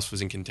who else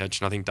was in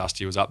contention. I think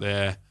Dusty was up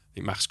there. I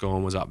think Max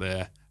Gorn was up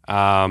there.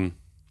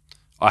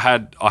 I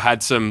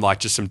had some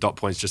just some dot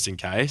points just in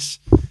case.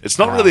 It's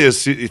not really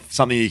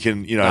something you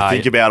can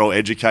think about or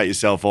educate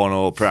yourself on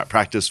or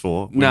practice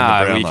for.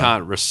 No, you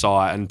can't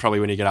recite, and probably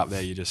when you get up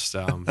there, you just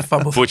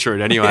butcher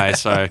it anyway.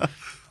 So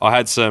I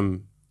had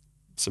some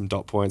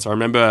dot points. I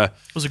remember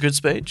it was a good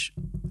speech.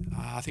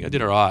 I think I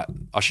did all right.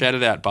 I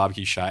shouted out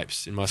barbecue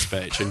shapes in my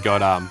speech and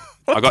got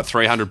I got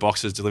 300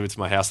 boxes delivered to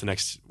my house the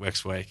next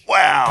week.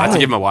 Wow! I had to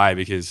give them away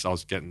because I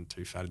was getting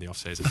too fat in the off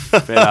season.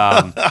 But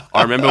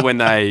I remember when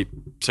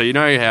so you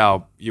know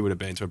how you would have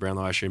been to a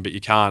Brownlow, I assume, but you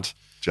can't.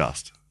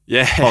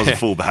 Yeah, I was a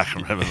fullback.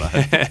 I remember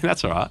that.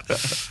 That's all right.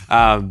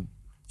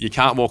 You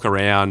can't walk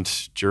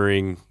around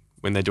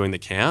when they're doing the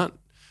count.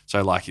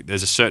 So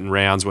there's a certain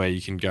rounds where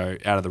you can go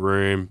out of the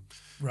room,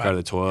 go to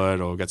the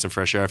toilet, or get some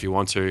fresh air if you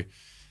want to.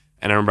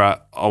 And I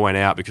remember I went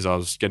out because I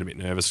was getting a bit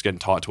nervous, getting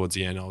tight towards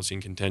the end. I was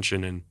in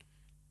contention, and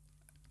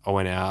I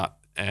went out,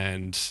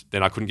 and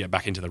then I couldn't get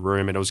back into the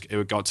room, and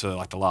it got to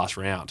the last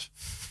round.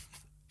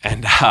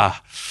 And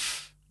I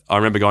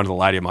remember going to the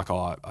lady, I'm like,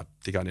 I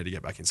think I need to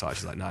get back inside.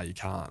 She's like, no, you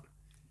can't.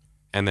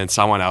 And then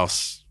someone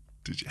else,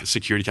 the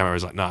security camera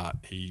was like, nah,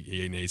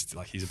 he needs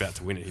to, he's about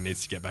to win it. He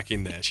needs to get back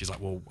in there. She's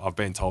like, well, I've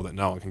been told that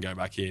no one can go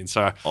back in.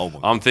 So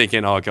I'm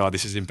thinking, oh God,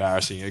 this is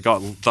embarrassing. It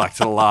got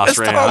to the last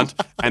round,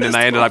 and then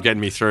they ended up getting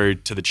me through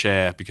to the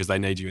chair because they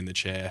need you in the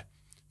chair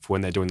for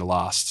when they're doing the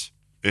last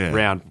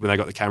round when they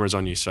got the cameras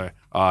on you. So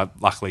I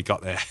luckily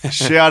got there.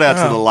 Shout out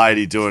to the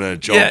lady doing her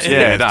job to the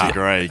nth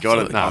degree. You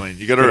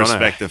got to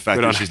respect the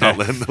fact that she's not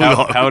letting them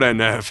on. Held her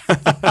nerve.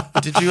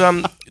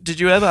 Did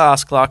you ever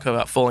ask Clarko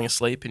about falling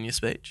asleep in your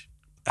speech?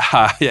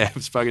 Yeah,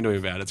 I've spoken to him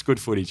about it. It's good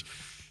footage.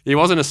 He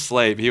wasn't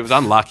asleep. He was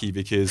unlucky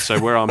because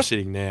where I'm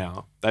sitting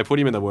now, they put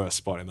him in the worst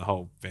spot in the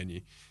whole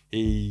venue.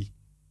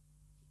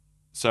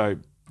 So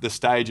the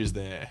stage is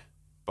there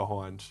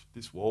behind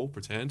this wall,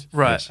 pretend.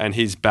 Right. And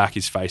his back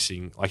is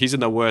facing, he's in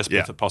the worst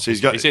possible.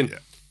 So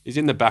he's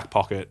in the back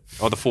pocket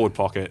or the forward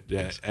pocket.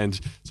 Yeah. Yes. And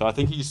so I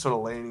think he's sort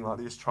of leaning like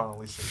this, trying to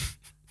listen.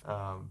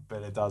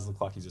 But it does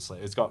look like he's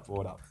asleep. It's got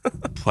brought up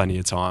plenty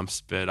of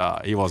times,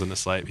 but he wasn't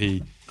asleep.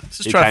 He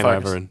came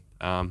over and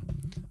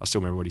I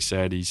still remember what he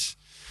said.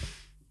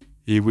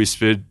 He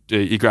whispered,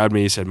 he grabbed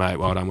me, he said, mate,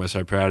 well done, we're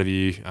so proud of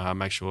you.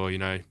 Make sure,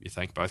 you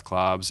thank both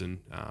clubs and,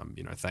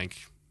 thank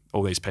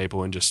all these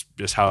people, and just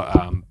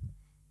how,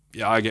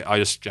 I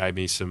just gave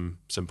me some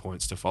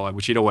points to follow,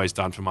 which he'd always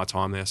done for my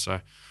time there. So,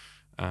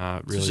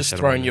 really so just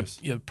throwing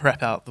your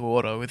prep out the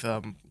water with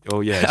a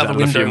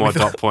few more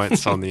dot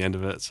points on the end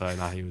of it. So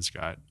he was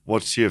great.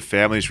 What's your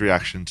family's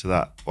reaction to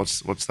that?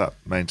 What's that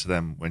mean to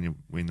them when you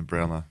win the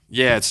Brownlow?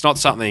 Yeah, it's not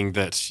something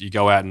that you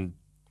go out and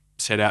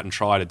set out and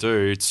try to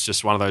do. It's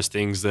just one of those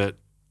things that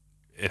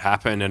it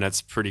happened, and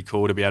it's pretty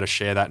cool to be able to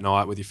share that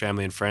night with your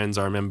family and friends.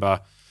 I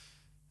remember,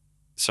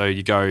 so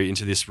you go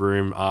into this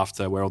room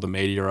after where all the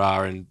media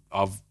are, and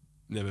I've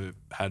never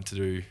had to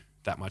do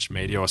that much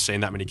media or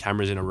seen that many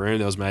cameras in a room.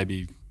 There was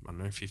maybe,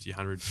 50,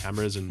 100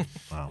 cameras, and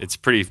wow. It's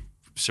pretty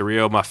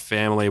surreal. My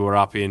family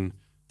were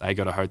they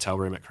got a hotel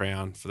room at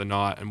Crown for the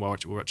night, and we're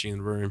watching in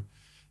the room.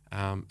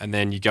 And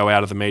then you go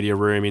out of the media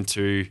room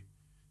into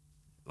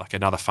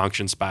another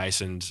function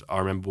space, and I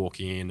remember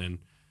walking in, and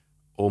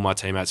all my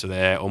teammates are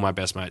there, all my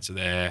best mates are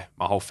there,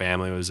 my whole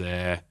family was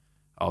there.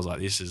 I was like,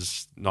 this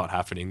is not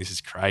happening. This is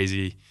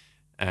crazy.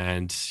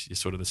 And you're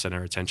sort of the center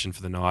of attention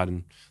for the night.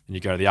 And then you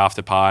go to the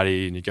after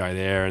party and you go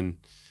there and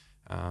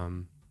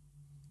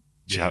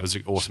it was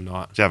an awesome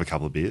night. Did you have a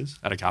couple of beers?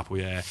 Had a couple,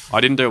 yeah.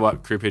 I didn't do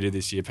what Crippy did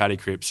this year. Paddy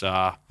Cripps,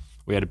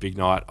 we had a big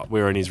night.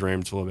 We were in his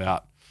room till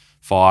about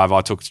 5.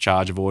 I took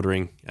charge of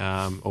ordering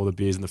all the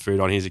beers and the food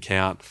on his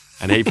account.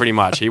 And he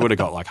would have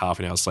got like half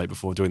an hour's sleep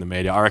before doing the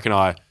media. I reckon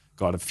I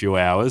got a few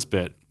hours,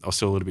 but I was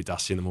still a little bit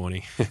dusty in the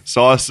morning.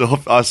 So I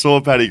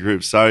saw Paddy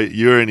Cripps. So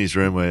you were in his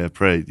room where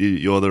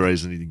you're the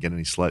reason he didn't get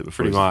any sleep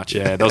before. Pretty much,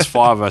 yeah. There was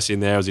 5 of us in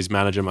there. It was his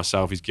manager,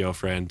 myself, his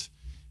girlfriend,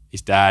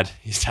 his dad.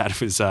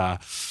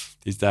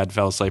 His dad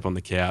fell asleep on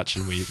the couch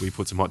and we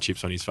put some hot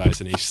chips on his face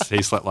and he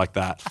slept like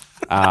that.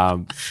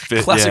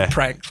 Classic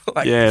prank.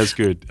 Yeah, it was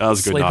good. That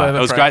was a good night. It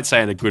was great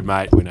seeing a good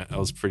mate win it. I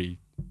was pretty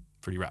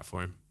wrapped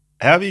for him.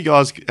 How have you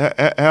guys?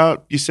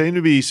 How you seem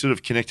to be sort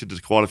of connected to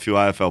quite a few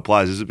AFL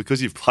players? Is it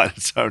because you've played at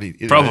so many?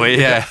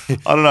 Probably, yeah.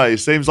 I don't know. It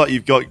seems like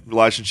you've got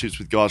relationships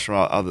with guys from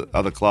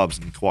other clubs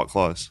and quite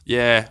close.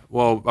 Yeah.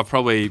 Well,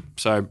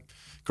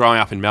 growing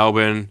up in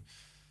Melbourne,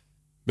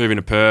 moving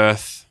to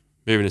Perth,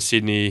 moving to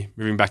Sydney,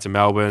 moving back to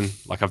Melbourne.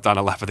 Like I've done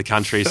a lap of the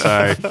country,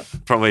 so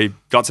probably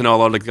got to know a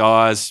lot of the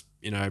guys.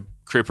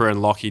 Cripper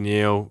and Lockie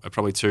Neal are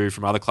probably 2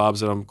 from other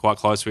clubs that I'm quite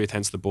close with.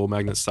 Hence the ball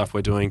magnet stuff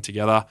we're doing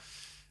together.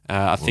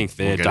 I think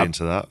they're get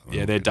into that.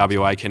 Yeah, they're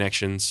WA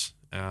connections.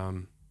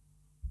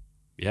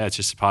 It's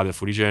just a part of the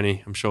footy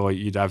journey. I'm sure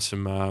you'd have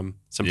some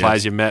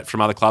players you've met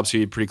from other clubs who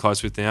you're pretty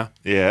close with now.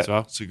 Yeah, as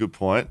well. It's a good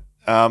point.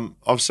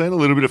 I've seen a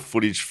little bit of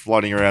footage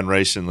floating around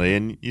recently,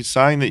 and you're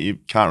saying that you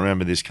can't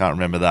remember this, can't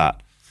remember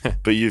that,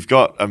 but you've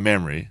got a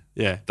memory,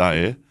 don't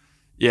you?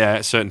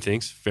 Yeah, certain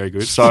things very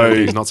good. So certain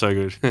things not so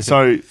good.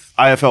 So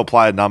AFL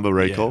player number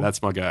recall. Yeah,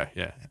 that's my go.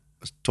 Yeah,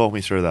 talk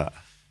me through that.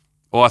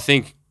 Well, I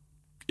think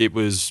it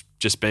was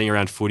just being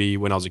around footy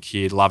when I was a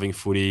kid, loving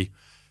footy.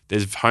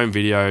 There's home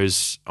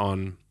videos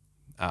on.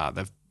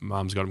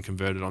 Mum's got them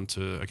converted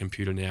onto a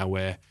computer now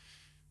where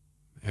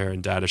her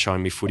and dad are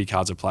showing me footy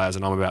cards of players,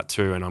 and I'm about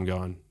 2, and I'm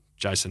going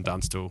Jason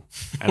Dunstall,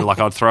 and like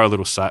I'd throw a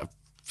little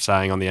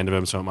saying on the end of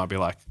them, so it might be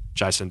like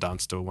Jason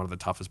Dunstall, one of the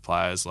toughest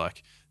players.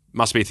 Like,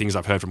 must be things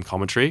I've heard from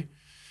commentary.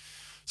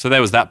 So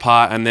there was that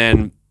part, and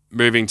then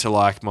moving to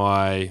like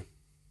my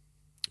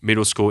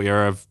middle school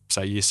era of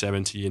say year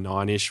 7 to year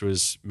 9-ish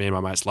was me and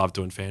my mates loved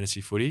doing fantasy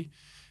footy,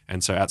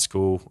 and so at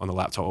school on the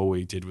laptop all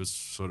we did was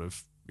sort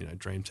of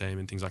dream team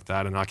and things like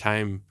that, and I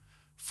came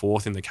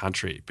 4th in the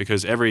country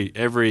because every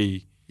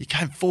you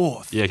came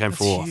 4th. Yeah, I came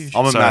 4th. Huge.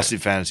 I'm a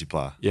massive fantasy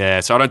player. Yeah,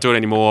 so I don't do it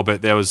anymore,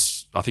 but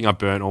I think I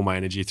burnt all my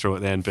energy through it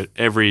then. But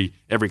every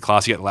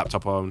class you get the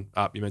laptop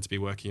up, you're meant to be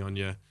working on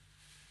your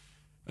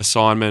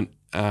assignment.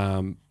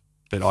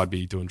 But I'd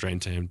be doing dream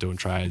team, doing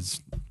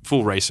trades,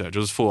 full research. It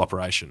was full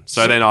operation.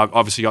 So then I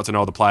obviously got to know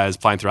all the players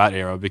playing through that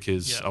era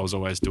because I was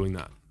always doing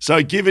that.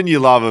 So given your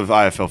love of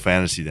AFL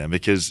fantasy then,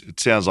 because it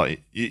sounds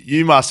like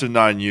you must have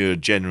known you're a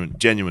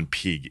genuine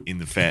pig in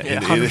the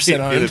in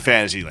the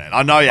fantasy land.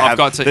 I know you have.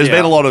 There's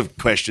been a lot of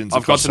questions.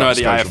 I've got to know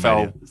the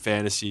AFL media.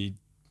 fantasy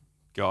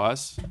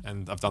guys,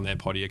 and I've done their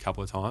potty a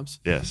couple of times.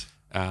 Yes.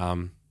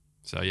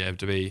 So yeah,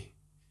 to be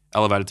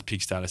elevated to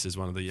pig status is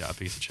one of the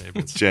biggest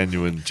achievements.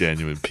 Genuine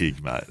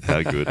pig, mate.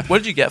 How good. What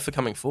did you get for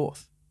coming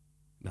 4th?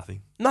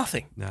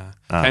 Nothing. Nah.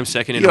 Came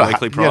second in a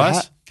weekly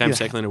prize. Came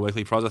second in a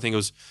weekly prize. I think it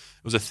was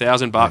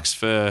 $1,000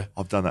 for.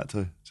 I've done that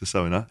too, just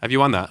so we know. Have you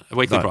won that? A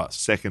weekly prize?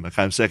 Second. I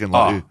came second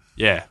like you.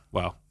 Yeah.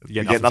 Well,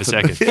 you get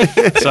nothing for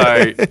second.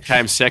 So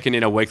came second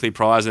in a weekly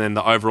prize, and then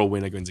the overall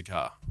winner wins a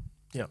car.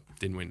 Yep.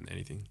 Didn't win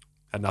anything.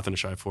 Had nothing to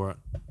show for it.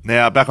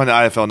 Now back on the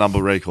AFL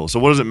number recall. So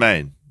what does it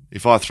mean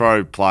if I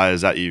throw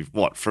players at you?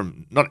 What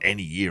from not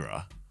any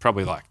era?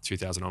 Probably like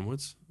 2000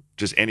 onwards.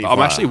 Just any. I'm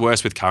actually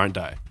worse with current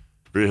day.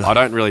 Really? I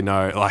don't really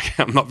know. Like,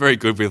 I'm not very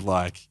good with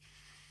like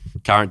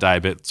current day,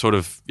 but sort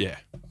of,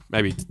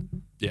 maybe,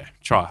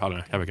 try. I don't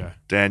know. Have a go.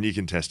 Dan, you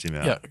can test him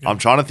out. Yeah, okay. I'm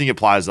trying to think of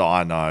players that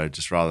I know,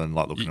 just rather than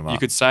like looking them up. You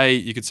could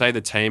say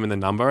the team and the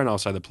number, and I'll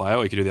say the player,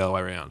 or you could do the other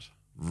way around.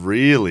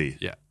 Really?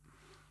 Yeah.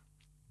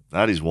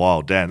 That is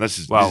wild, Dan. This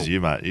is you,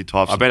 mate. You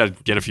type. I better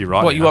get a few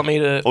right. What, you want me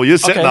to? Oh, you're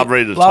setting up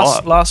ready to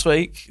type. Last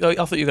week, I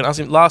thought you were going to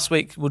ask him. Last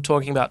week, we were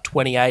talking about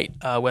 28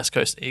 West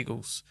Coast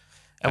Eagles.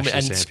 And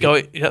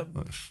go, yep.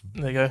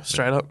 There you go,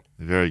 straight up.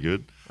 Very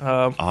good.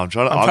 I'm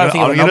trying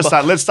to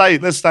say.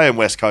 Let's stay in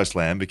West Coast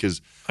land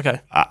because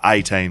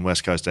 18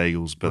 West Coast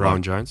Eagles. But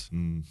Rowan Jones,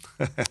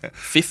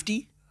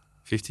 50.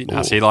 50.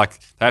 No, see, like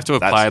they have to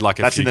have played like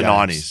a that's few in the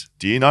games. 90s.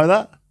 Do you know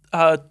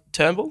that?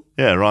 Turnbull.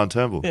 Yeah, Ryan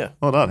Turnbull. Yeah.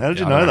 Well done. How did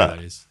you know that?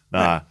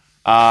 Nah.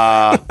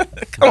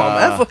 Come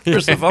on, man.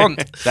 Chris Savant.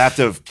 They have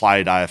to have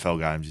played AFL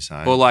games. You're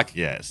saying? Well, like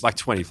yes, like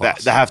 20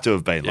 plus. They have to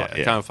have been yeah, like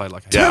can't have played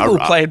like. Turnbull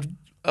played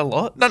a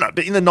lot. No,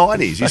 but in the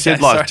 90s. You said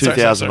like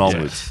 2000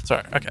 onwards.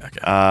 Sorry. Okay.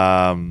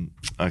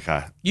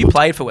 Okay. You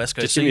played for West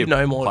Coast, Just so you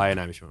know more. Player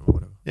name if you want, or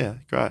whatever. Yeah,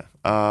 great.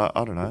 I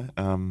don't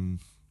know.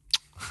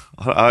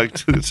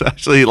 It's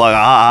actually like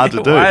hard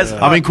to do.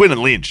 I mean,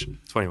 Quinton Lynch.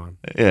 21.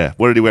 Yeah.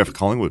 What did he wear for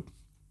Collingwood?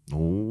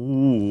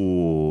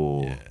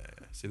 Ooh. Yeah.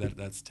 See,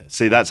 that's test.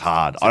 See, that's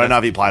hard. I don't know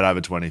if he played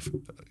over 20 for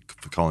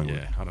Collingwood.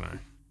 Yeah, I don't know.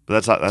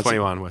 But that's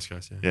 21 West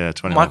Coast, yeah. Yeah,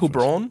 21. Michael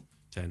Braun?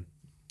 10.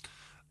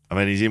 I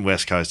mean, he's in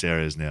West Coast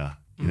areas now.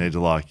 You need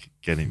to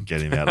get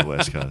him out of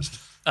West Coast.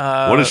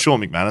 What did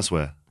Sean McManus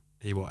wear?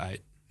 He wore 8.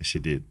 Yes, he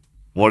did.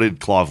 What did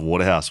Clive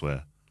Waterhouse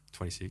wear?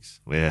 26.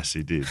 Yes,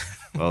 he did.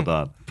 Well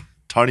done.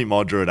 Tony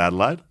Modra at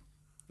Adelaide?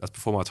 That's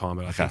before my time,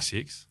 but I think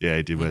 6. Yeah,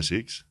 he did wear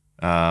 6.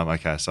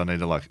 Okay, so I need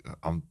to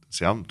I'm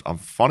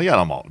finding out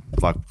I'm old,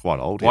 quite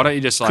old. Why don't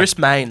you just Chris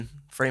Mayne,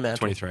 Fremantle.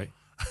 23.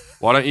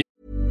 Why don't you?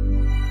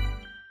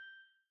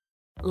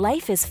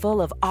 Life is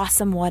full of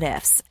awesome what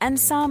ifs, and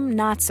some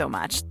not so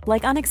much,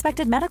 like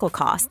unexpected medical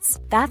costs.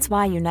 That's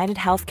why United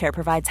Healthcare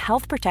provides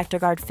Health Protector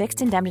Guard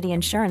fixed indemnity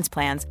insurance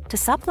plans to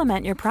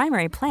supplement your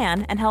primary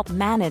plan and help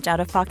manage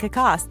out of pocket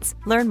costs.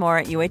 Learn more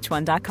at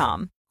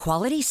uh1.com.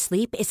 Quality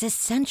sleep is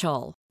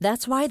essential.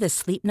 That's why the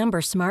Sleep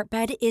Number Smart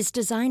Bed is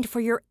designed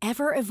for your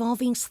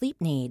ever-evolving sleep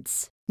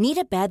needs. Need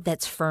a bed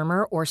that's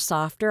firmer or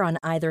softer on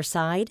either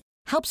side?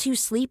 Helps you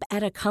sleep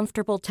at a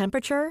comfortable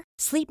temperature?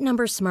 Sleep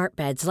Number Smart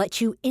Beds let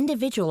you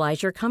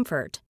individualize your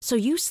comfort so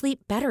you sleep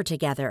better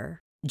together.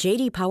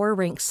 J.D. Power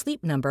ranks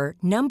Sleep Number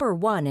number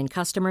 1 in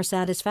customer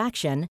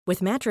satisfaction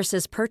with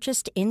mattresses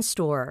purchased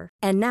in-store.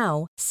 And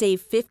now,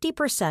 save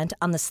 50%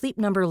 on the Sleep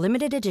Number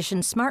Limited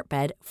Edition Smart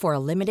Bed for a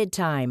limited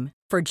time.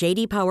 For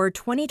J.D. Power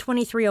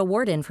 2023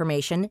 award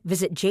information,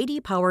 visit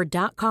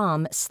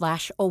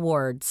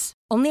jdpower.com/awards.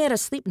 Only at a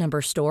Sleep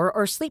Number store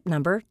or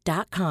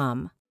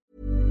sleepnumber.com.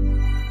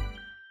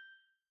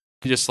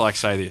 You just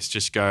say this.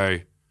 Just go,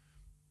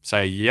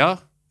 say a year,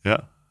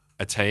 Yeah.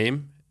 a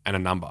team, and a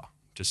number.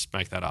 Just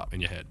make that up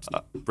in your head.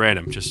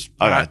 Random. Just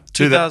Okay.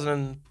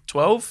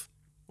 2012,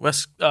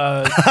 West. He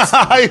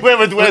went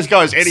with West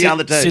Coast. Any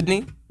other team?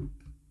 Sydney.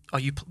 Oh,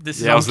 this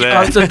is Yeah, I was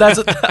there.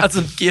 that's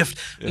a gift.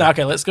 Yeah. No,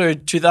 okay, let's go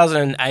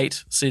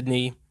 2008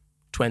 Sydney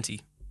 20.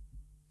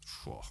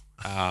 Well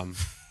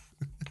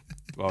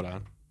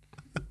done.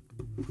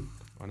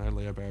 I know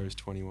Leo Barrow's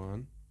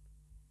 21.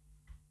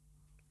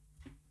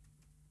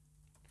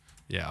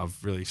 Yeah, I've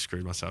really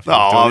screwed myself.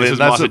 This is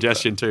my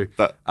suggestion too.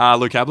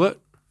 Luke Ablett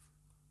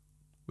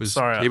was.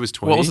 Sorry, he was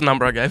 20. What was the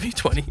number I gave you?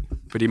 20.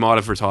 But he might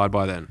have retired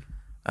by then.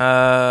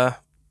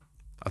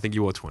 I think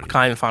you wore 20.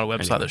 can't even find a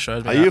website that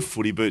shows me. Are you a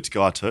footy boots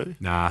guy too?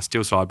 Nah,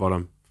 still side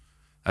bottom.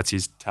 That's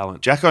his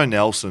talent. Jacko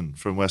Nelson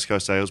from West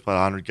Coast Eagles played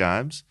 100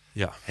 games.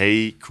 Yeah.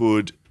 He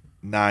could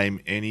name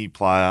any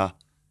player,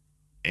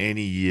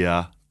 any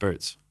year.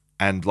 Boots.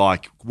 And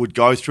would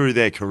go through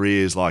their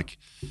careers like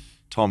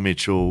Tom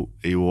Mitchell,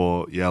 he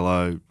wore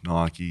yellow,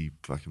 Nike,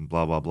 fucking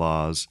blah, blah,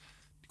 blahs.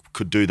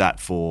 Could do that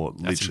for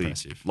literally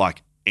impressive.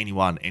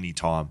 Anyone,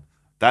 anytime.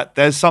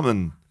 There's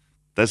something...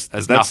 That's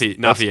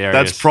nuffy areas.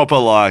 That's proper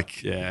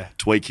yeah.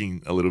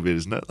 tweaking a little bit,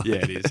 isn't it? Yeah,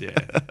 it is, yeah.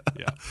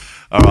 Yeah.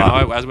 All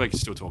right. As we can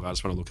still talk, I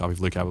just want to look up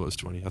if Luke Ablett was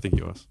 20. I think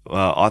he was.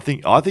 Well, I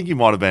think he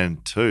might have been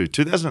 2.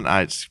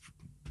 2008's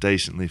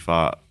decently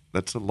far.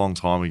 That's a long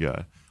time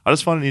ago. I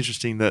just find it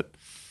interesting that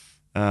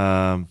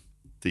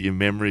your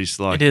memory's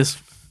It is.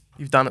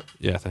 You've done it.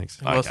 Yeah,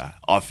 thanks. Okay.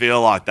 I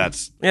feel like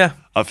that's... Yeah.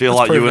 I feel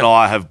like you and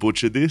I have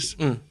butchered this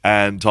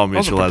and Tom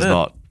Mitchell has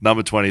not.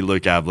 Number 20,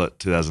 Luke Ablett,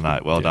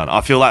 2008. Well done.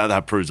 I feel like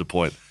that proves a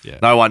point. Yeah.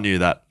 No one knew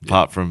that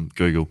apart from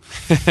Google.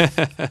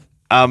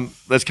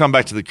 Let's come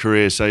back to the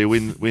career. So you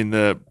win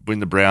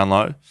the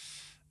Brownlow.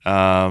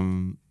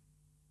 Do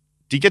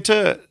you get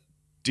to...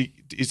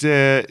 Is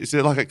there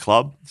like a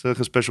club? Is there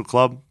like a special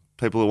club?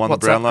 People who won the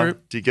Brownlow?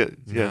 Group? Do you get...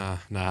 Yeah.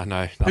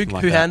 No.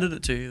 Who handed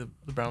it to you,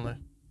 the Brownlow?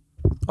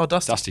 Oh,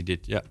 Dusty. Dusty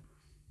did, yeah.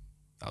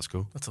 That was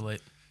cool. That's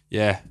elite.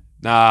 Yeah.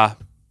 Nah,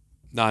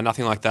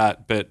 nothing like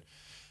that. But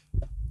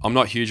I'm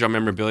not huge on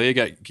memorabilia.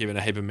 Get given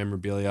a heap of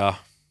memorabilia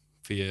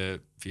for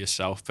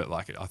yourself, but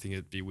I think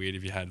it'd be weird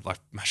if you had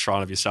a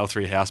shrine of yourself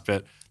through your house.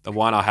 But the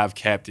one I have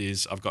kept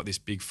is I've got this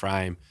big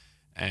frame,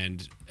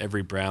 and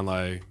every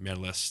Brownlow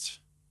medalist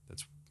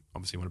that's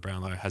obviously won a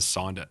Brownlow has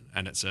signed it,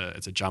 and it's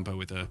a jumper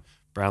with a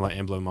Brownlow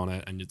emblem on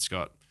it, and it's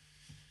got,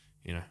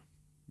 your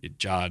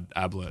Judd,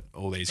 Ablett,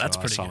 all these that's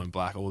guys, Simon good.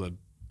 Black, all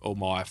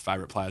my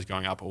favourite players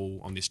going up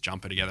all on this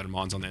jumper together, and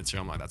mine's on there too.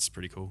 I'm like, that's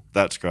pretty cool.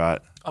 That's great.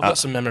 I've got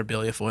some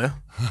memorabilia for you.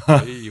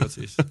 Hey, what's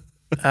this?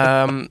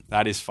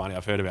 That is funny.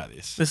 I've heard about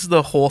this. This is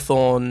the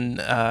Hawthorn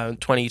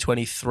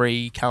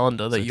 2023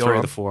 calendar that you're 3 on.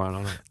 of the 4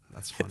 on it.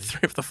 That's funny.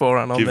 3 of the 4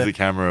 on Give there. the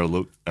camera a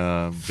look.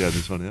 Yeah,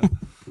 this one here.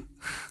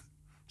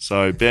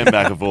 So Ben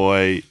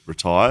McAvoy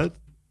retired.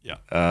 Yeah.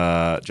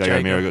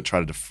 Jago Mira got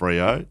traded to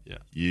Freo. Yeah.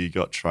 You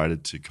got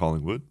traded to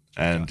Collingwood.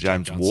 And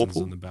Jack James Gunson's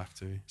Warple. on the back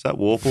too. Is that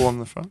Warple on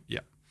the front?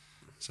 Yeah.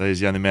 So he's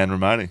the only man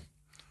remaining.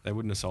 They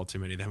wouldn't have sold too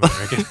many of them, I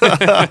reckon.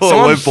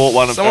 We've bought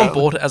one. Someone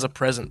bought it as a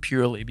present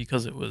purely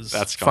because it was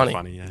That's funny.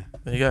 Funny, yeah.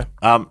 There you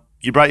go.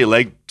 You broke your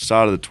leg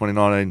start of the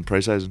 2019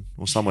 preseason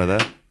or somewhere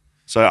there.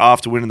 So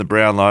after winning the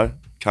Brownlow,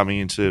 coming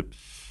into,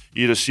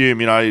 you'd assume,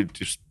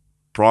 just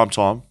prime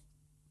time.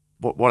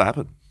 What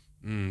happened?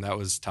 That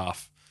was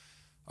tough.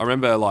 I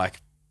remember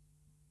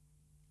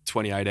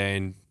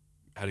 2018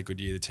 had a good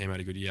year. The team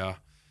had a good year.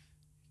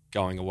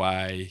 Going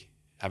away,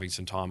 having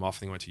some time off. I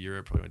think I went to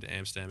Europe, probably went to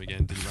Amsterdam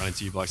again. Didn't run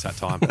into you blokes that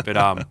time. But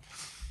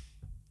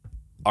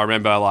I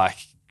remember like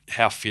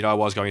how fit I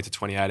was going into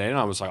 2018. And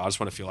I was like, I just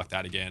want to feel like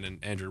that again.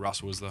 And Andrew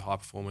Russell was the high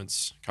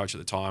performance coach at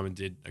the time and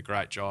did a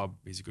great job.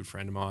 He's a good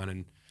friend of mine.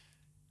 And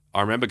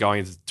I remember going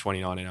into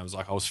 2019,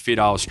 I was fit,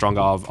 I was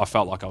stronger. I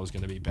felt like I was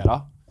going to be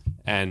better.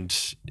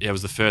 And it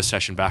was the first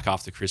session back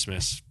after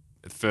Christmas,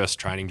 the first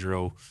training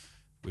drill.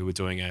 We were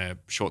doing a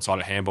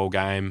short-sided handball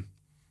game.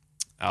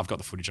 I've got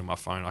the footage on my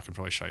phone. I can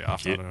probably show you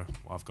after. I don't know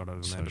why I've got it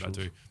on there, but I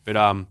do. But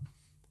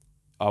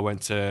I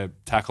went to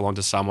tackle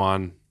onto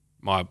someone.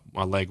 My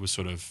leg was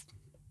sort of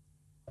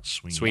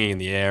swinging in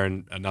the air,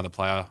 and another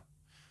player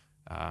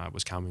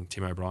was coming.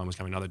 Tim O'Brien was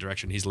coming another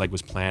direction. His leg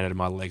was planted, and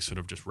my leg sort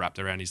of just wrapped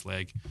around his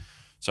leg.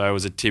 So it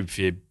was a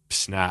tib-fib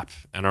snap.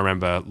 And I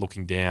remember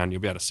looking down.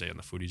 You'll be able to see it on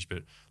the footage,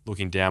 but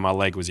looking down, my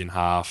leg was in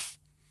half.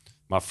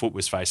 My foot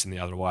was facing the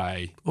other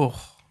way.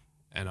 Oh.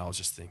 And I was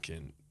just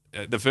thinking,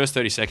 the first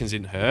 30 seconds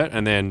didn't hurt.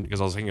 And then,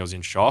 because I was thinking I was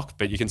in shock,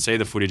 but you can see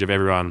the footage of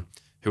everyone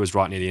who was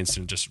right near the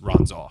incident just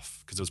runs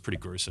off because it was pretty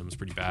gruesome. It was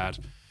pretty bad.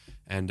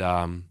 And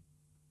I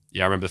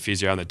remember the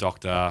physio and the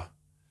doctor.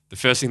 The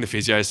first thing the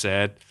physio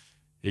said,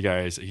 he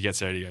gets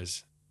there and he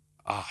goes,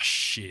 oh,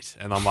 shit.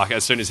 And I'm like,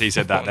 as soon as he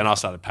said that, then I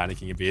started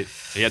panicking a bit.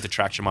 So he had to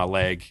traction my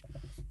leg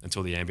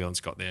until the ambulance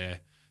got there.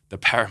 The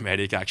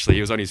paramedic, actually,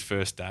 he was on his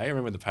first day. I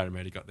remember when the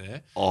paramedic got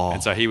there. Oh.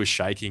 And so he was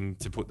shaking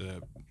to put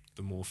the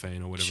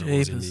morphine or whatever it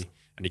was in me.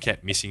 And he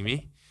kept missing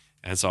me.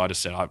 And so I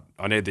just said,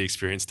 I need the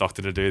experienced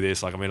doctor to do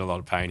this. Like, I'm in a lot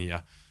of pain here.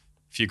 A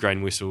few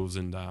grain whistles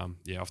and,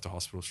 off to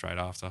hospital straight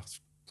after.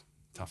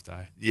 Tough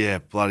day. Yeah,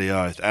 bloody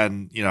oath.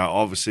 And,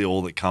 obviously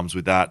all that comes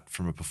with that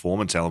from a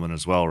performance element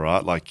as well,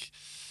 right? Like,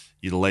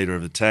 you're the leader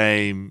of the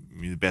team,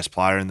 you're the best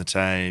player in the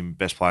team,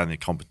 best player in the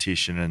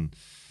competition, and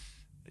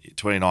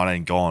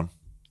 2019 gone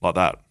like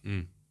that.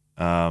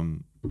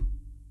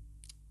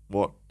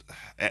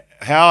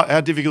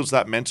 How difficult is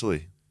that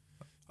mentally?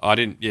 I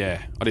didn't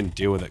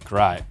deal with it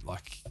great.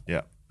 Like,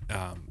 yeah.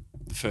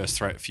 The first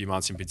few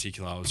months in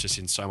particular, I was just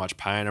in so much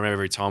pain. I remember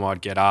every time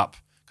I'd get up,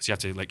 because you have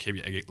to keep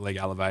your leg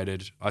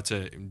elevated, I had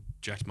to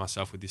inject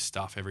myself with this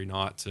stuff every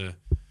night to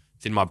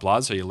thin my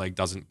blood so your leg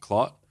doesn't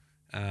clot.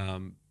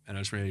 And I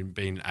just really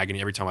been in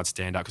agony every time I'd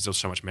stand up because there was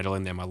so much metal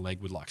in there. My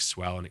leg would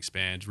swell and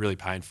expand, really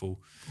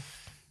painful.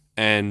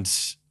 And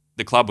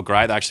the club were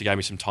great. They actually gave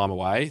me some time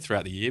away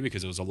throughout the year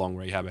because it was a long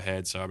rehab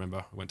ahead. So I remember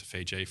I went to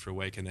Fiji for a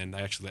week and then they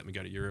actually let me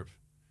go to Europe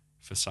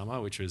for summer,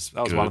 that was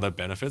good. One of the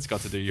benefits.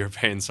 Got to do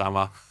European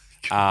summer.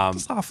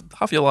 Just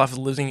half your life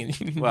living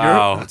in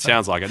well, Europe. It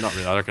sounds like it. Not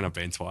really. I reckon I've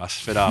been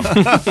twice.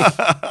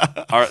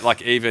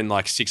 But even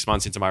 6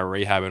 months into my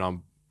rehab and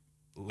I'm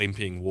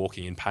limping,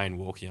 walking, in pain,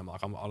 walking. I'm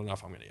like, I don't know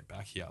if I'm going to get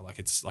back here.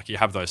 It's like you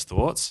have those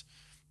thoughts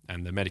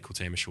and the medical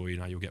team assure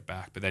you, you'll get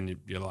back. But then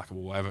you're like,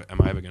 well, am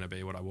I ever going to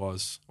be what I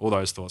was? All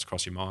those thoughts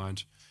cross your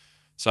mind.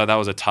 So that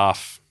was a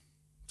tough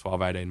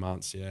 12, 18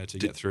 months, to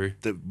get through.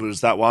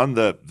 Was that one,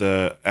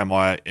 the am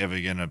I ever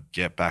going to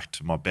get back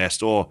to my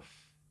best? Or,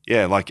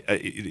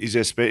 is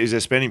there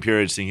spending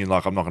periods thinking,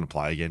 I'm not going to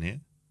play again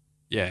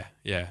here?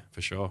 Yeah,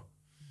 for sure.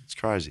 It's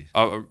crazy.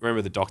 I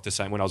remember the doctor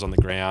saying when I was on the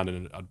ground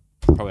and I'd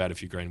probably had a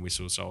few green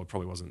whistles, so I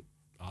probably wasn't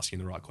asking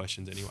the right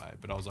questions anyway.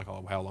 But I was like,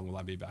 oh, how long will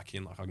I be back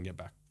in? I can get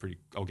back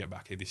I'll get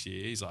back here this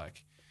year. He's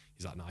like,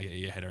 no, get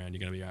your head around.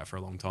 You're going to be out for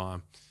a long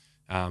time.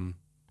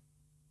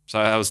 So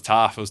that was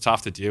tough. It was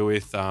tough to deal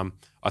with.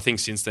 I think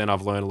since then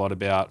I've learned a lot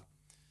about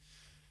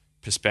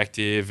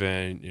perspective,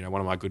 and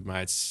one of my good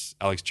mates,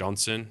 Alex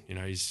Johnson,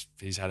 he's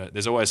had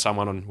there's always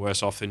someone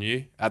worse off than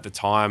you. At the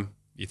time,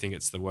 you think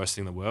it's the worst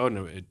thing in the world,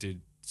 and it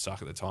did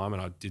suck at the time,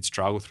 and I did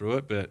struggle through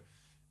it. But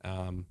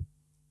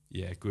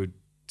good.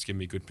 It's given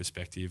me good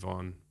perspective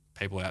on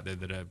people out there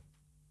that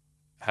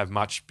have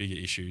much bigger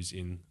issues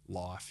in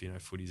life.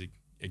 Footy's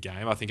a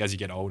game. I think as you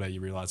get older, you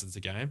realise it's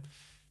a game.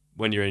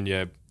 When you're in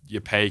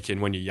your peak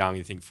and when you're young,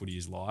 you think footy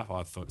is life.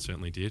 I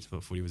certainly did.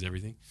 Thought footy was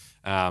everything.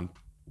 But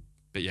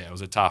it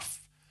was a tough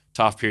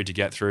period to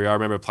get through. I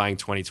remember playing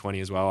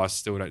 2020 as well. I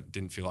still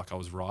didn't feel like I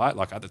was right.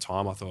 At the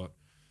time, I thought,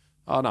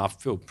 oh no, I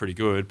feel pretty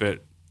good.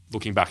 But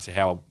looking back to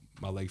how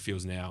my leg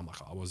feels now, I'm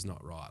like, I was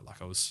not right.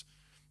 I was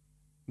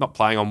not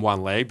playing on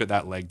one leg, but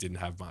that leg didn't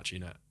have much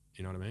in it.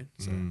 You know what I mean?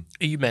 So,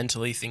 Are you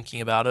mentally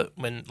thinking about it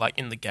when,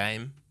 in the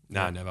game?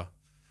 No, never.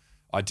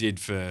 I did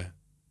for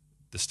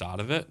the start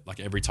of it.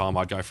 Every time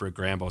I'd go for a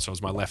ground ball, so it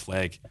was my left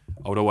leg,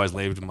 I would always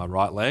lead with my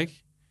right leg.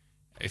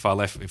 If I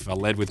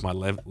led with my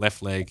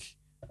left leg,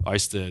 I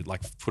used to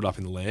put up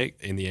in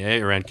the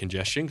air around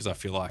congestion because I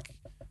feel like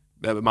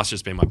it must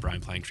just be my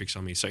brain playing tricks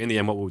on me. So in the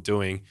end, what we were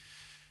doing,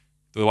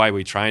 the way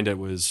we trained it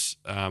was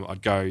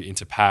I'd go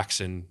into packs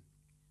and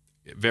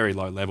at very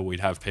low level we'd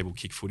have people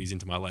kick footies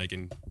into my leg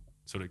and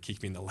sort of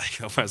kick me in the leg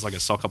almost like a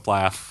soccer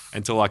player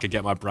until I could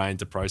get my brain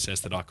to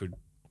process that I could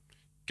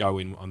go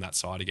in on that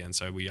side again.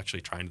 So we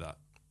actually trained that.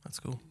 That's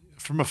cool.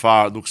 From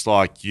afar, it looks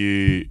like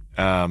you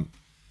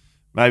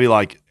maybe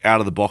out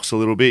of the box a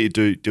little bit.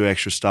 You do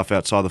extra stuff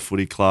outside the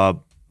footy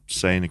club,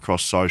 seen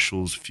across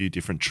socials, a few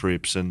different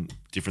trips and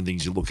different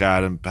things you look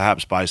at, and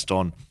perhaps based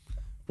on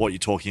what you're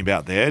talking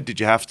about there? Did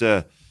you have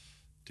to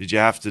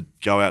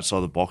go outside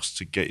the box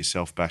to get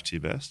yourself back to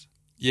your best?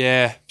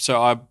 Yeah,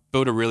 so I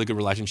built a really good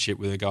relationship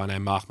with a guy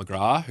named Mark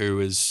McGrath, who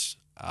was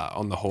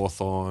on the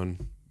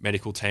Hawthorn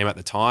medical team at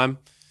the time,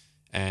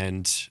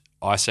 and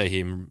I see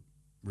him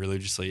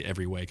religiously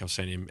every week. I've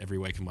seen him every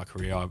week of my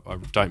career. I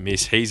don't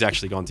miss. He's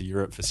actually gone to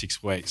Europe for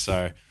 6 weeks,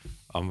 so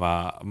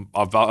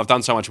I've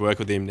done so much work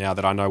with him now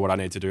that I know what I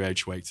need to do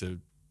each week to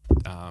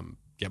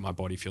get my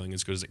body feeling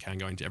as good as it can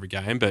going into every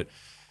game. But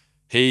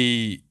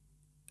he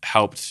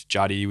helped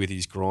Juddy with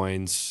his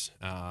groins.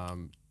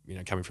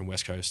 Coming from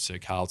West Coast to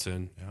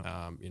Carlton,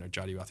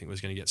 Juddy, I think,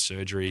 was going to get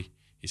surgery.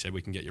 He said,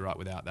 we can get you right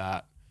without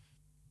that.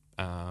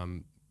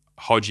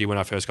 Hodgie, when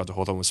I first got to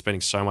Hawthorn, was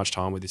spending so much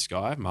time with this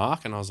guy,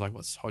 Mark, and I was like,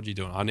 what's Hodgie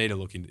doing? I need to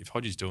look into, if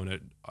Hodgie's doing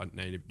it, I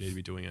need to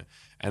be doing it.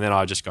 And then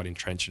I just got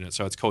entrenched in it.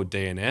 So it's called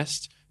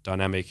DNS,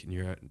 Dynamic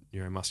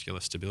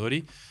Neuromuscular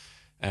Stability.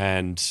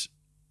 And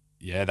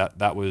yeah,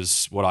 that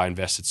was what I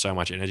invested so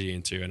much energy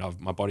into, and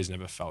my body's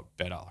never felt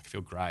better. I feel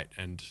great,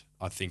 and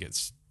I think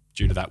it's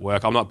due to that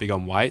work. I'm not big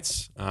on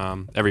weights.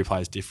 Every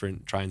player's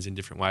different, trains in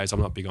different ways. I'm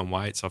not big on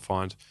weights. I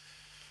find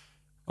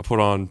I put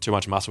on too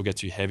much muscle, get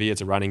too heavy. It's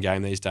a running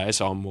game these days,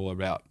 so I'm all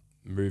about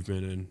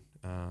movement and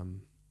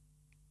I'm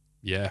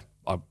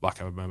a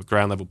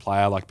ground level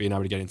player, like being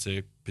able to get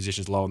into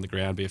positions low on the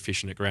ground, be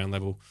efficient at ground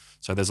level.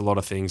 So there's a lot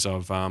of things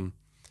I've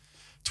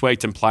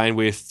tweaked and playing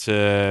with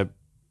to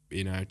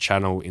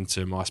channel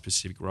into my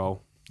specific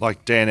role.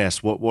 Like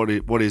DNS,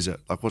 what is it?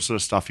 Like, what sort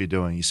of stuff are you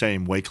doing? You see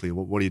him weekly.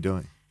 What are you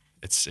doing?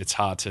 It's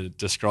hard to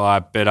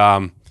describe, but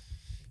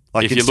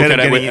like if you look at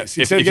it,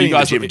 if you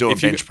guys do a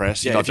bench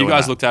press, if you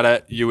guys looked at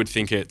it, you would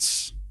think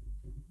it's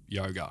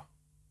yoga,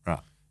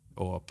 right,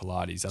 or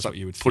Pilates. That's what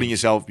you would think. Putting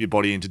your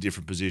body into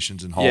different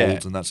positions and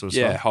holds and that sort of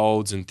stuff. Yeah,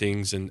 holds and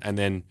things, and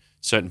then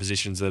certain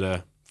positions that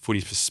are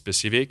footy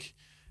specific.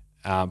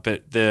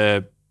 But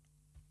the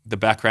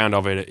background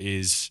of it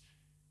is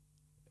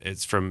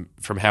it's from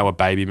how a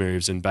baby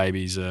moves, and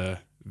babies are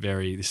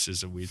this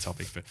is a weird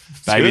topic, but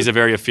babies are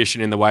very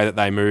efficient in the way that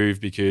they move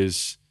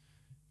because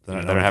they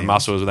don't have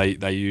muscles.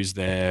 They use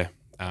their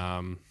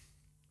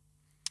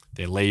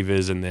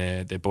levers and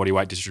their body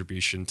weight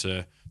distribution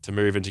to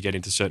move and to get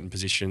into certain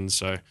positions.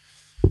 So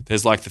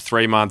there's like the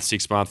 3-month,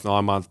 6-month,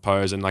 9-month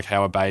pose, and like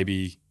how a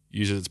baby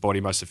uses its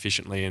body most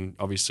efficiently. And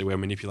obviously we're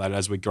manipulated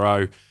as we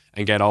grow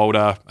and get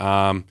older.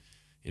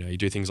 You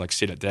do things like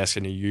sit at desk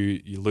and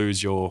you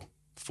lose your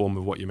form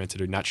of what you're meant to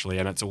do naturally,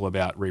 and it's all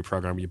about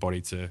reprogramming your body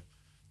to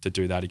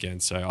do that again.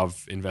 So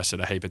I've invested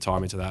a heap of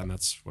time into that, and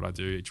that's what I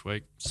do each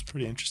week. It's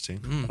pretty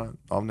interesting.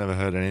 I've never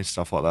heard any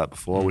stuff like that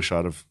before. I wish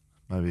I'd have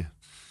maybe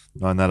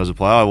known that as a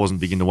player. I wasn't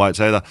big into weights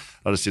either.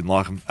 I just didn't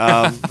like them.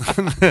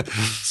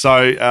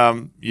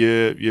 So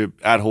you're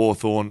at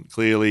Hawthorn,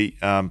 clearly,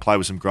 play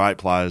with some great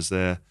players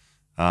there.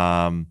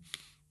 Any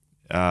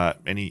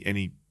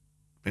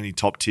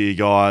top tier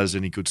guys,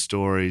 any good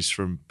stories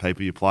from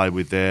people you played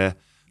with there?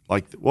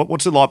 Like,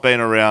 what's it like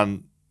being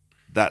around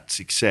that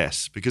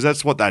success? Because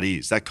that's what that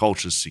is. That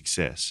culture's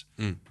success,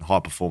 high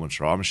performance,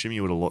 right? I'm assuming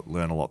you would have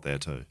learned a lot there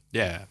too.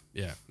 Yeah.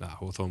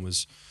 Hawthorn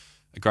was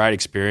a great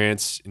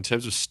experience. In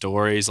terms of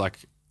stories, like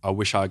I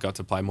wish I got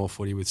to play more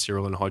footy with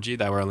Cyril and Hodgie.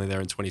 They were only there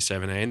in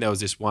 2017. There was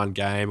this one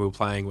game, we were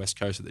playing West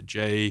Coast at the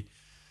G.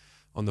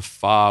 On the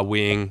far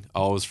wing, I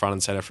was front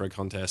and centre for a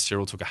contest.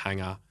 Cyril took a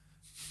hanger,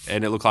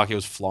 and it looked like he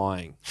was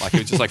flying. Like he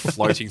was just like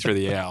floating through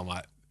the air.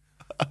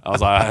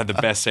 I had the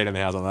best seat in the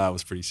house on that. It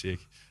was pretty sick.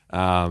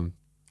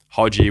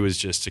 Hodgie was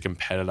just a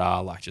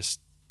competitor, like just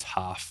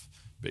tough,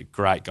 but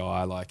great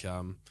guy. Like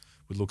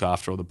would look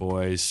after all the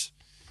boys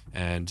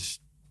and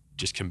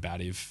just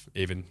combative,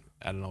 even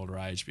at an older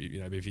age. But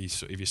if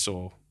you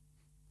saw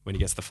when he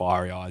gets the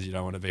fiery eyes, you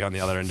don't want to be on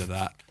the other end of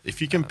that.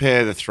 If you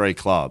compare the three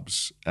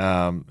clubs,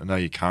 I know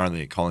you're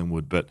currently at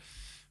Collingwood, but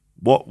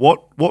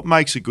what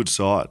makes a good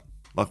side?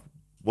 Like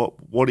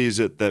what is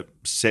it that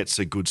sets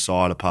a good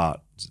side apart?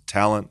 Is it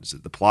talent? Is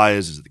it the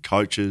players? Is it the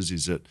coaches?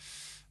 Is there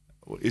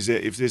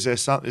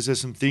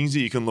some things that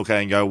you can look at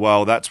and go,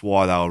 well, that's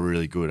why they were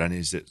really good? And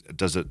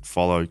does it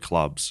follow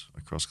clubs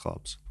across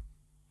clubs?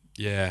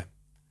 Yeah.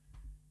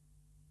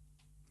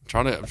 I'm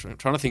trying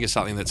to think of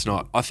something that's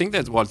not. I think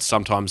that's what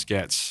sometimes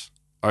gets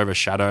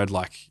overshadowed.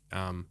 Like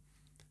a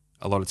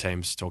lot of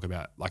teams talk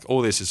about, like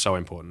all this is so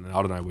important, and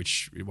I don't know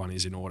which one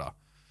is in order.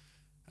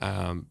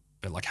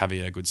 But like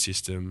having a good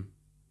system,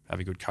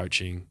 having good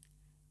coaching,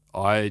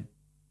 I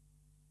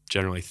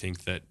generally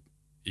think that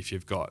if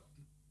you've got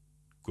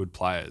good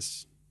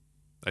players,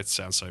 that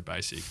sounds so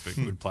basic, but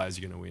good players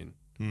are going to win.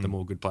 The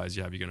more good players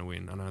you have, you're going to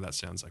win. I know that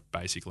sounds like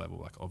basic level,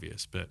 like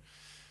obvious, but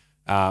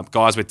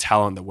guys with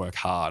talent that work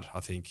hard,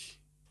 I think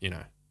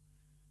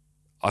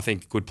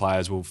good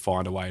players will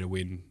find a way to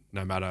win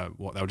no matter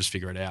what. They'll just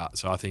figure it out.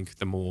 So I think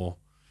the more,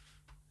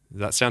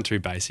 does that sound too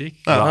basic?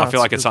 I feel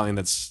like it's something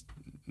that's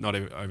not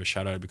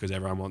overshadowed because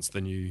everyone wants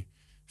the new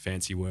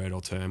fancy word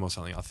or term or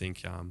something. I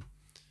think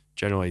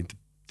generally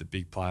the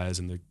big players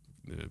and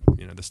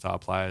the star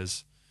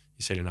players,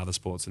 you see it in other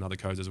sports and other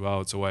codes as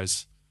well. It's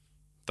always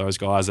those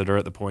guys that are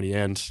at the pointy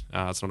end.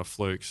 It's not a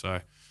fluke. So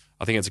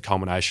I think it's a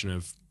combination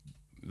of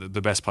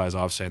the best players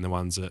I've seen, the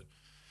ones that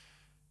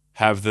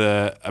have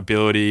the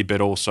ability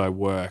but also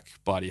work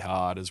bloody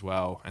hard as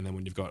well. And then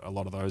when you've got a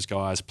lot of those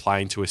guys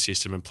playing to a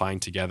system and playing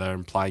together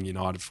and playing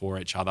united for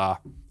each other,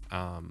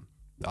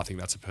 I think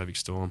that's a perfect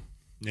storm.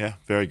 Yeah,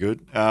 very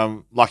good.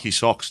 Lucky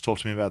socks. Talk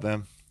to me about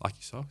them.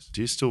 Lucky socks?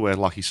 Do you still wear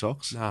lucky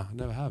socks? No, I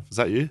never have. Is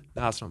that you?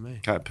 No, it's not me.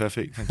 Okay,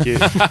 perfect. Thank you.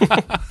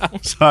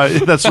 So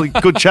that's a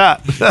good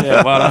chat.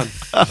 Yeah, well done.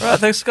 All right,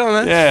 thanks for coming,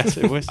 man. Yeah,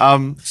 see you, boys.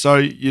 So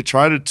you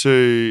traded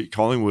to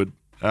Collingwood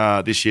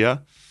this year.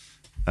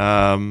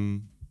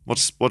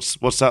 What's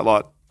that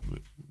like?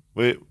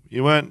 Were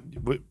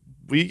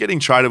you getting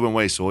traded when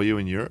we saw you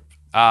in Europe?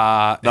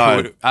 No.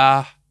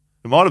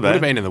 It might have Would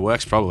have been. been in the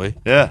works probably.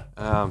 Yeah.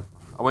 I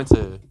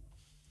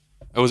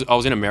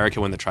was in America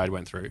when the trade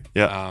went through.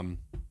 Yeah.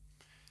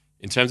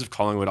 In terms of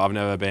Collingwood, I've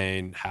never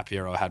been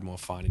happier or had more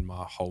fun in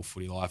my whole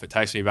footy life. It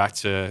takes me back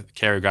to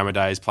Kerry Grammar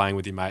days playing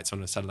with your mates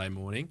on a Saturday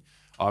morning.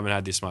 I haven't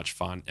had this much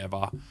fun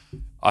ever.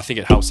 I think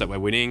it helps that we're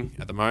winning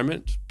at the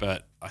moment,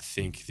 but I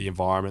think the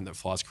environment that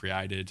Fly's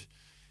created,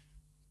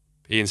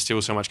 he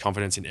instills so much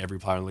confidence in every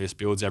player on the list,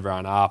 builds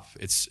everyone up.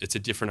 It's a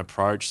different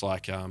approach.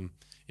 Like,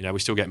 we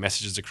still get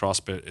messages across,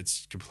 but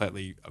it's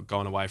completely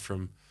gone away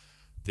from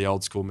the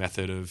old school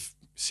method of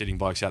sitting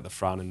blokes out the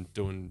front and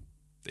doing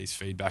these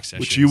feedback sessions.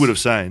 Which you would have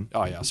seen.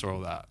 Oh, yeah, I saw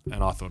all that.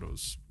 And I thought it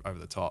was over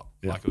the top.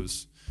 Yeah. Like, it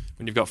was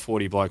when you've got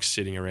 40 blokes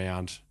sitting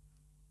around,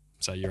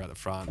 so you're at the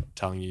front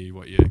telling you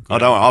what you're good I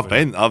don't.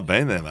 at. I've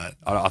been there, mate.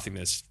 I think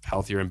there's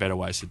healthier and better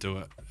ways to do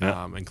it.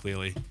 Yeah. And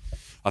clearly,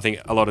 I think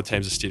a lot of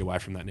teams have steered away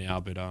from that now.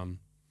 But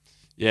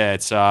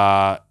it's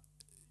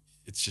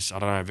just, I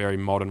don't know, a very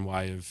modern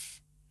way of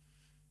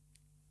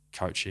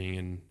coaching.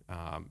 And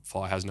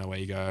Fly has no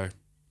ego.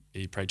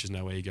 He preaches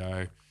no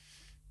ego.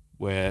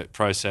 We're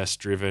process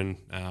driven.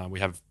 We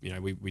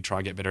try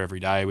and get better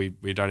every day.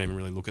 We don't even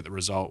really look at the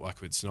result. Like,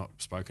 it's not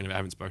spoken about. I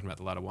haven't spoken about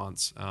the ladder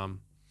once.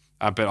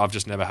 But I've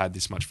just never had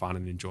this much fun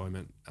and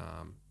enjoyment.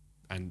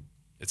 And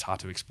it's hard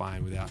to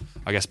explain without,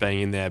 I guess,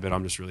 being in there. But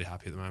I'm just really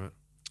happy at the moment.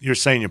 You're a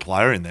senior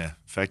player in there,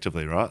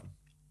 effectively, right?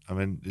 I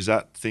mean, you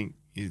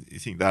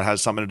think that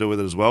has something to do with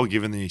it as well,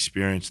 given the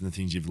experience and the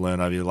things you've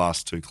learned over your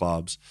last two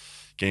clubs,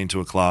 getting to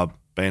a club,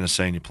 being a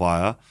senior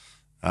player.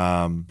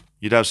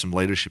 You'd have some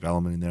leadership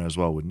element in there as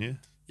well, wouldn't you?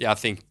 Yeah, I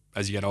think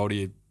as you get older,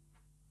 you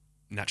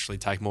naturally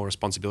take more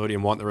responsibility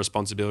and want the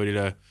responsibility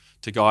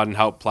to guide and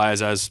help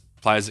players as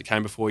players that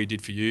came before you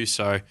did for you.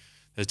 So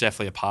there's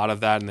definitely a part of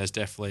that, and there's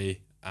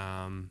definitely,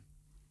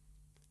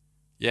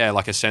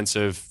 like a sense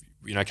of,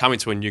 coming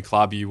to a new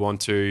club, you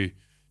want to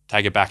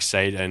take a back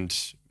seat and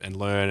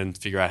learn and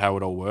figure out how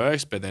it all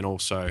works. But then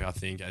also, I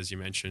think, as you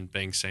mentioned,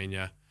 being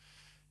senior,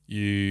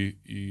 you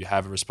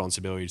have a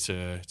responsibility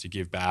to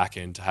give back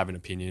and to have an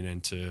opinion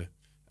and to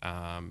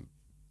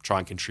try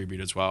and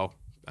contribute as well.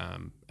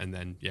 And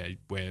then,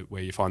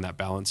 where you find that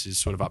balance is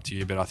sort of up to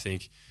you. But I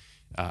think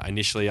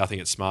initially, I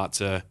think it's smart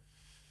to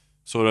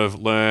sort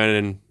of learn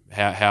and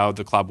how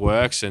the club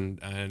works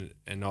and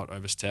not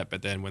overstep.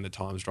 But then when the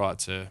time's right,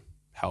 to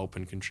help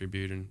and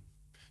contribute and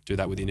do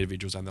that with the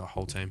individuals and the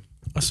whole team.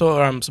 I saw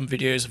some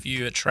videos of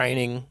you at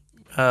training.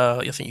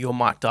 I think you were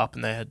mic'd up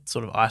and they had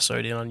sort of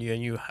ISO'd in on you,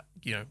 and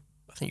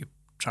I think you're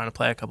trying to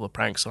play a couple of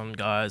pranks on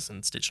guys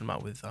and stitching them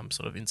up with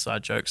sort of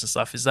inside jokes and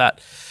stuff. Is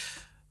that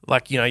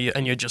like,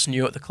 and you're just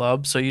new at the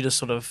club, so you just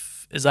sort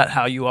of, is that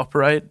how you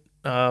operate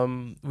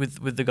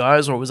with the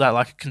guys, or was that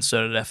like a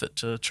concerted effort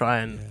to try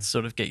and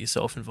sort of get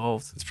yourself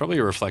involved? It's probably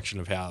a reflection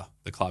of how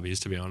the club is,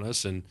 to be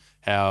honest, and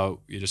how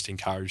you're just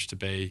encouraged to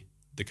be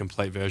the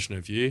complete version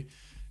of you.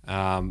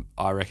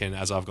 I reckon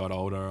as I've got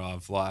older,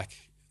 I've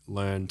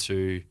learned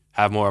to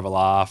have more of a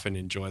laugh and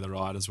enjoy the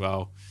ride as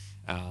well.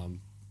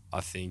 I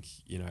think,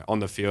 on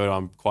the field,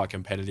 I'm quite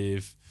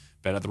competitive,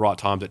 but at the right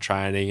times at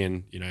training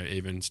and,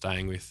 even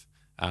staying with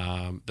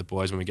the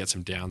boys when we get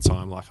some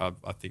downtime,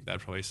 I think they'd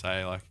probably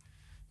say a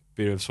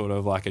bit of sort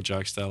of like a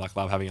jokester,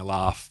 love having a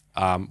laugh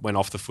when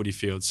off the footy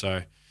field.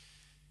 So,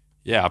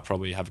 yeah, I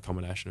probably have a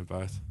combination of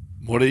both.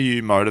 What are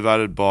you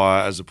motivated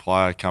by as a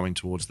player coming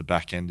towards the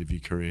back end of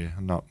your career?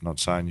 I'm not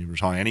saying you're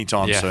retiring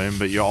anytime soon,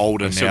 but you're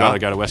older now. Still got to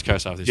go to West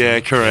Coast after this. Yeah,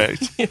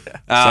 correct. So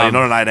you're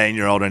not an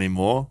 18-year-old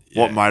anymore.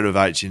 Yeah. What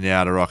motivates you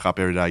now to rock up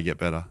every day and get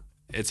better?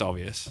 It's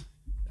obvious.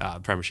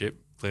 Premiership,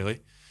 clearly.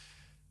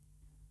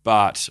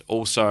 But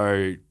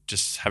also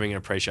just having an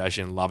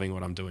appreciation and loving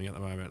what I'm doing at the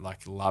moment,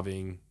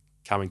 loving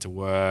coming to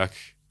work.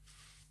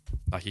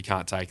 You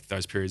can't take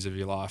those periods of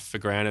your life for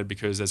granted,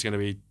 because there's going to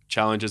be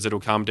challenges that will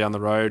come down the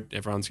road.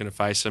 Everyone's going to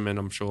face them, and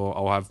I'm sure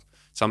I'll have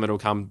some that will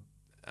come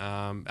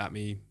at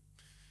me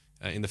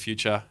in the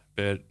future.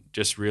 But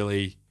just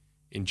really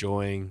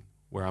enjoying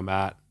where I'm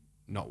at,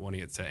 not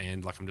wanting it to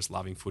end. I'm just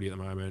loving footy at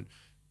the moment,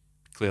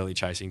 clearly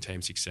chasing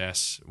team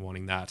success,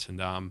 wanting that,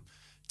 and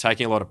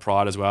taking a lot of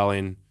pride as well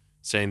in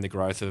seeing the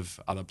growth of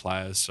other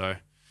players. So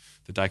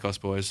the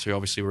Dacos boys, who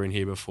obviously were in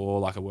here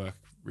before, I work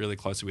really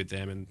closely with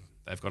them, and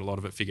they've got a lot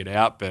of it figured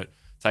out, but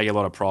taking a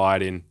lot of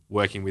pride in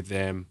working with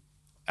them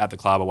at the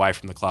club, away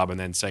from the club, and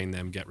then seeing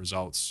them get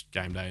results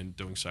game day and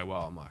doing so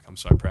well. I'm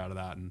so proud of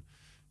that and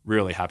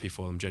really happy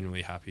for them,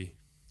 genuinely happy.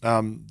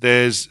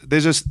 There's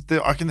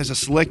I reckon there's a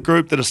select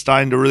group that are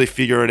starting to really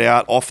figure it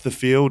out off the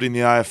field in the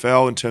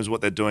AFL in terms of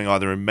what they're doing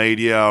either in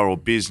media or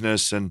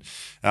business. And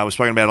we've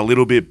spoken about it a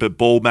little bit, but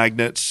ball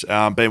magnets,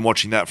 been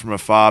watching that from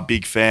afar,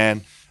 big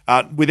fan.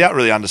 Without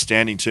really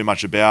understanding too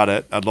much about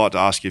it, I'd like to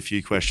ask you a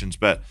few questions.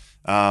 But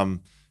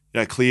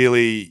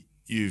clearly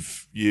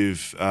you've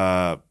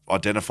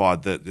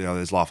identified that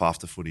there's life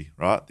after footy,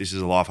 right? This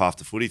is a life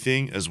after footy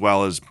thing, as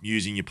well as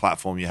using your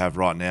platform you have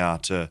right now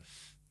to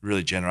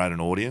really generate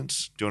an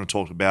audience. Do you want to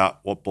talk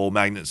about what Ball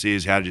Magnets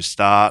is? How did you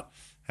start?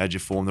 How did you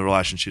form the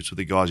relationships with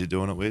the guys you're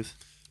doing it with?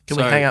 Can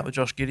we hang out with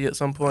Josh Giddey at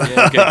some point?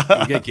 Yeah,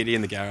 we'll get Giddey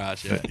in the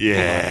garage. Yeah.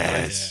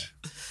 Yes.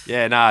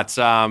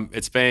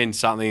 It's been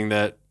something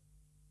that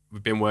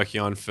we've been working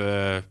on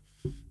for,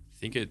 I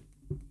think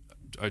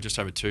just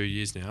over 2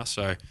 years now.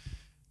 So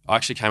I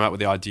actually came up with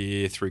the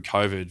idea through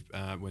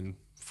COVID when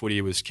footy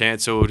was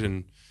cancelled,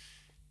 and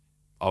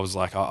I was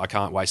like, I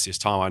can't waste this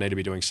time. I need to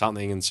be doing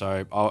something. And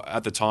so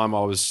at the time,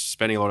 I was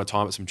spending a lot of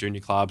time at some junior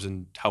clubs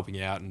and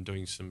helping out and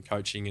doing some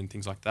coaching and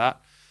things like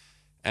that.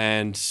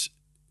 And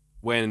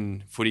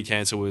when footy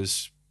training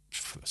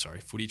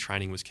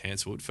was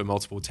cancelled for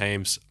multiple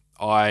teams,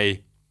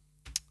 I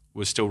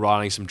was still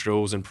writing some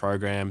drills and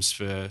programs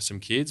for some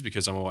kids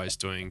because I'm always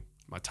doing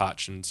my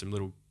touch and some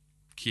little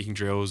kicking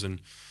drills, and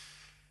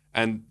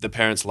the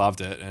parents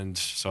loved it. And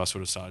so I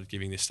sort of started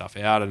giving this stuff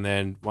out. And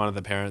then one of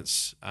the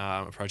parents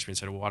approached me and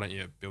said, well, why don't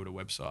you build a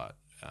website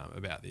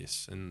about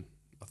this? And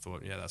I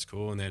thought, yeah, that's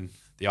cool. And then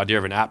the idea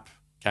of an app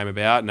came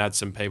about, and had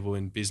some people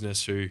in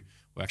business who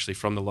were actually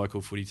from the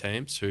local footy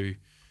teams who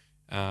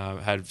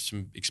had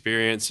some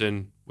experience,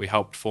 and we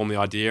helped form the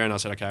idea. And I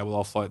said, okay, well,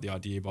 I'll float the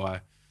idea by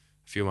a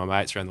few of my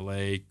mates around the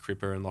league,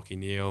 Cripper and Lockie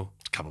Neal.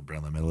 A couple of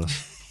Brownlow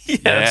medalists.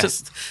 Yeah.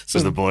 Just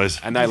the boys.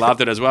 And they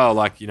loved it as well,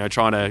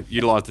 trying to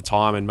utilise the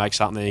time and make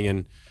something.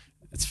 And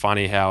it's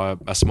funny how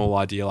a small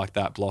idea like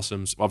that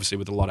blossoms, obviously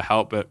with a lot of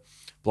help, but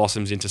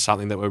blossoms into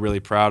something that we're really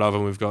proud of.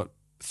 And we've got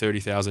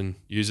 30,000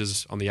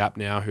 users on the app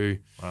now who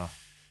want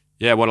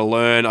to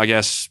learn, I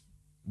guess,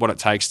 what it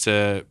takes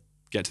to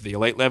get to the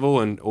elite level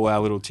and all our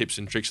little tips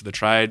and tricks of the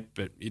trade.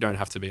 But you don't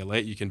have to be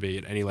elite. You can be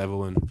at any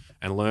level and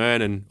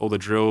learn, and all the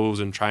drills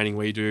and training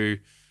we do.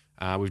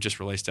 We've just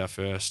released our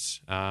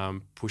first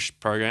push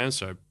program,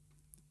 so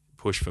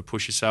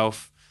push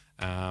yourself.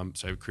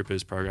 So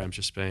Cripper's program's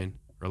just been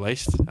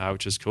released,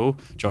 which is cool.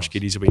 Josh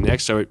Giddey's will be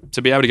next. So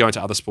to be able to go into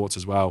other sports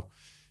as well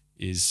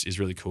is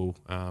really cool.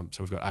 So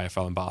we've got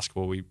AFL and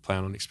basketball. We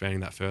plan on expanding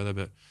that further.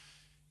 But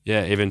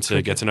yeah, even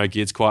to get to know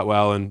Gids quite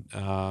well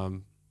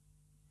and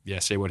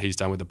see what he's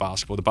done with the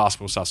basketball. The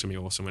basketball stuff's going to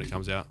be awesome when it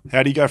comes out.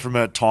 How do you go from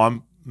a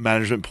time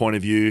management point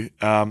of view,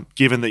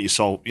 given that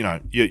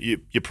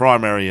your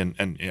primary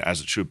and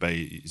as it should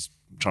be is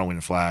trying to win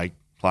a flag,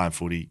 playing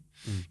footy,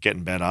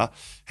 getting better.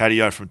 How do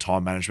you go from a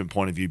time management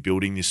point of view,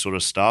 building this sort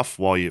of stuff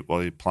while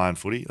you're playing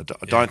footy?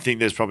 I don't think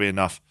there's probably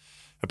enough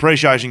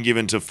appreciation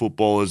given to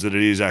footballers that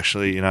it is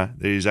actually, there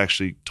is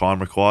actually time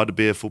required to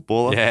be a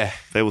footballer. Yeah.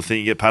 People think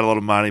you get paid a lot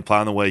of money, play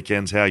on the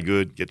weekends, how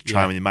good, get to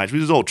train with your mates,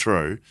 which is all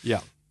true. Yeah.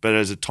 But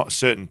as a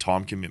certain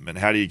time commitment,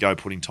 how do you go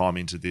putting time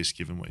into this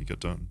given what you got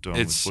doing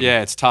with footy?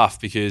 Yeah, it's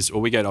tough because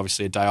we get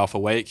obviously a day off a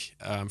week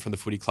from the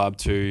footy club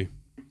to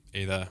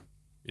either,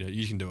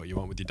 you can do what you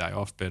want with your day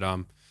off, but I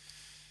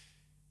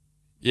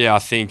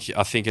think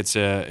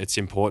it's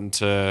important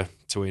to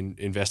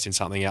invest in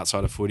something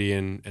outside of footy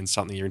and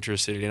something you're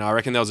interested in. I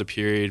reckon there was a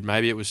period,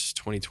 maybe it was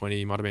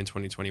 2020, might have been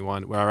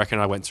 2021, where I reckon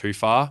I went too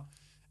far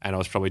and I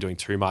was probably doing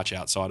too much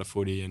outside of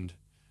footy and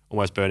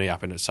almost burning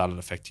up, and it started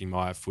affecting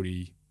my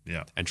footy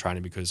and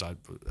training because I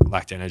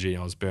lacked energy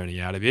and I was burning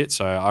out a bit.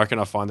 So I reckon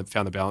I found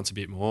the balance a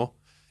bit more.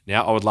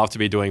 Now I would love to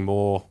be doing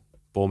more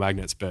ball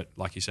magnets, but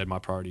like you said, my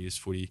priority is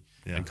footy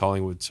and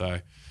Collingwood. So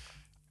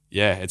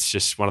yeah, it's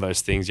just one of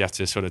those things you have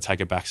to sort of take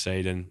a back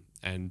seat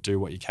and do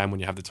what you can when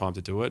you have the time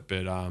to do it.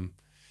 But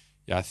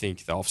I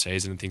think the off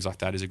season and things like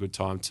that is a good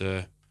time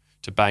to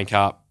bank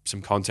up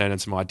some content and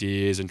some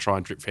ideas and try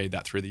and drip feed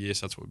that through the year.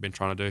 So that's what we've been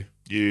trying to do.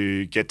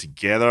 You get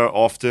together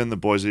often, the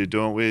boys that you're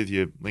doing it with,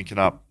 you're linking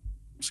up,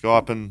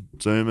 Skyping,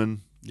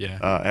 Zooming. Yeah.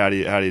 How do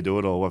you do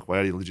it, or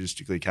how do you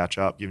logistically catch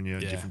up, given you're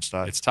in different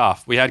states? It's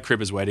tough. We had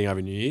Cripper's wedding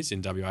over New Year's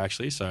in WA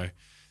actually, so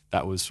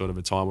that was sort of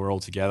a time we're all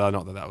together.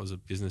 Not that was a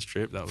business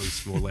trip, that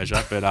was more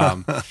leisure.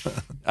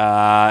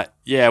 But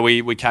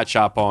we catch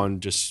up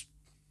on just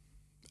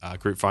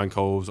group phone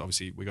calls.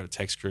 Obviously, we got a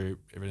text group.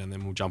 Every now and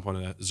then we'll jump on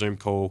a Zoom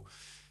call.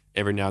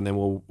 Every now and then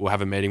we'll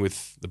have a meeting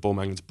with the Ball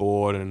Magnets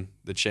board and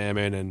the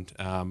chairman and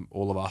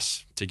all of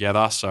us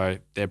together. So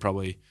they're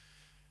probably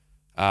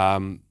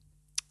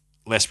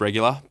less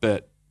regular,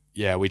 but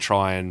yeah, we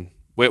try and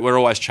we're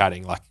always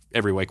chatting. Like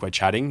every week we're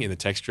chatting in the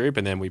text group,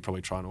 and then we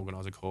probably try and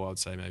organise a call. I'd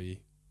say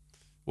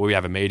we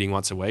have a meeting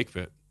once a week,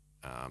 but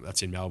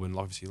that's in Melbourne.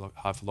 Obviously,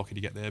 hard for Lockie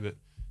to get there, but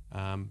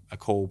a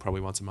call probably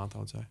once a month, I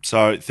would say.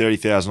 So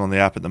 30,000 on the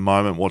app at the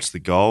moment. What's the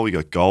goal? You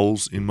got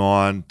goals in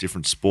mind?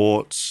 Different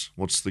sports?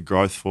 What's the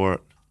growth for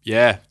it?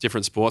 Yeah,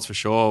 different sports for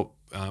sure.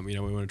 We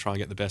want to try and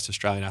get the best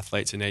Australian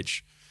athletes in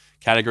each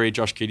category.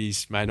 Josh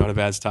Giddey's made not a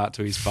bad start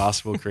to his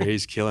basketball career.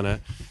 He's killing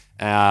it.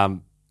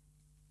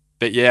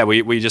 But yeah,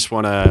 we just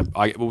want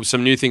to.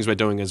 Some new things we're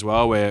doing as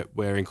well.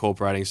 We're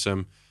incorporating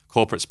some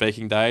corporate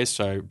speaking days.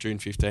 So June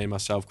 15,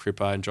 myself,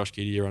 Cripper, and Josh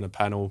Giddey are on a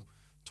panel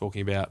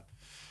talking about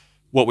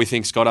what we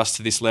think's got us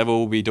to this level.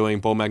 We'll be doing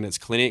ball magnets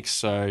clinics.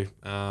 So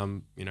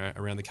around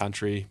the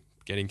country,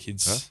 getting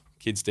kids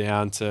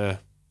down to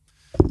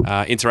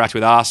interact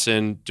with us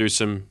and do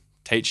some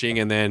teaching,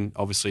 and then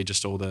obviously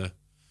just all the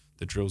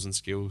drills and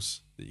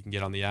skills that you can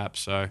get on the app.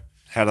 So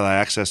how do they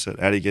access it?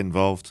 How do you get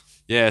involved?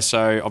 Yeah,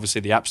 so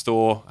obviously the App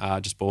Store,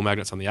 just ball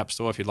magnets on the App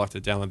Store. If you'd like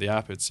to download the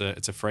app, it's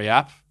a free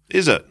app.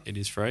 Is it? It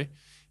is free.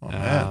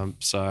 Oh,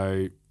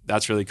 so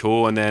that's really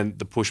cool. And then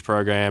the push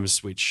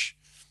programs, which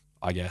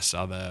I guess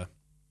are the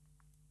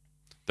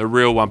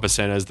real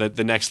 1%ers,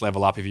 the next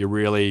level up. If you're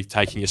really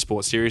taking your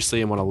sport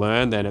seriously and want to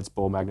learn, then it's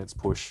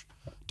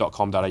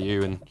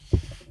ballmagnetspush.com.au. And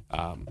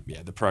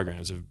the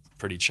programs are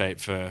pretty cheap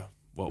for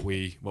what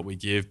we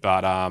give.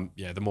 But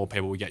the more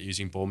people we get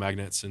using ball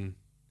magnets, and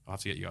I'll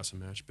have to get you guys some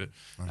merch, but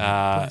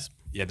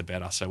the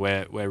better. So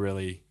we're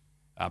really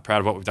proud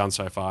of what we've done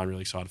so far and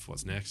really excited for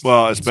what's next.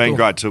 Well, it's been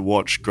great to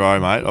watch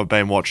grow, mate. I've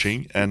been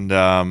watching, and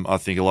I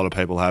think a lot of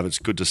people have. It's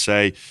good to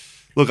see.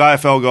 Look,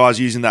 AFL guys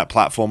using that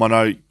platform. I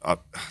know,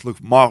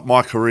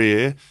 my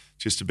career,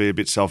 just to be a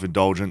bit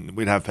self-indulgent,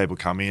 we'd have people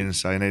come in and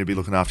say, you need to be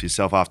looking after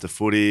yourself after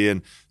footy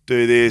and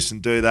do this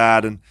and do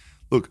that. And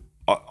look,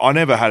 I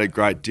never had a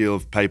great deal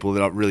of people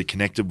that I really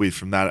connected with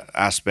from that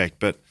aspect,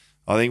 but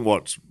I think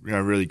what's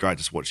really great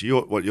to watch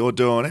what you're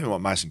doing, even what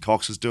Mason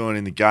Cox is doing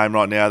in the game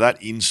right now,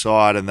 that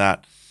insight and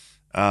that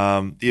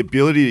the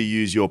ability to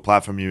use your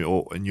platform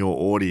and your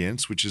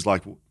audience, which is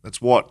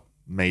that's what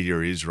media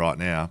is right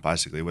now,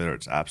 basically, whether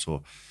it's apps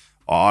or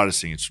I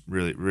just think it's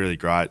really, really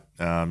great.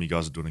 You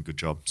guys are doing a good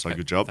job. So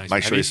good job. Thanks.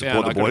 Make sure you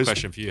support the boys. I've got a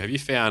question for you. Have you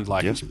found,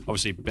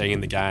 obviously being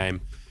in the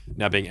game,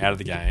 now being out of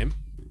the game,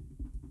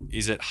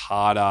 is it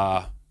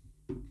harder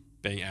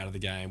being out of the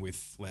game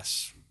with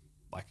less,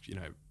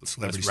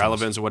 less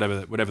relevance or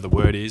whatever the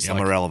word is? Yeah,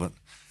 I'm irrelevant.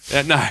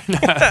 No.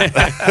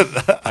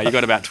 You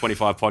got about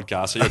 25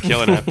 podcasts, so you're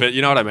killing it. But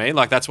you know what I mean?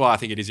 That's why I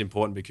think it is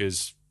important,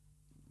 because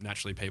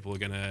naturally people are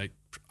going to,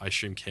 I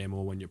assume, care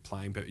more when you're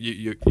playing. But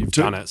you've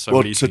done it.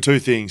 So two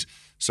things.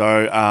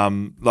 So,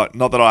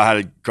 not that I had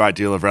a great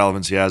deal of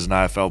relevancy as an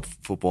AFL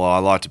footballer. I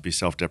like to be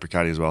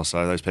self-deprecating as well.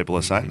 So those people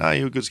are saying, no,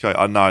 you're a good coach.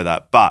 I know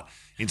that. But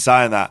in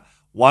saying that,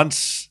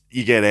 once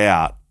you get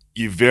out,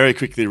 you very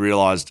quickly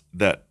realised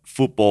that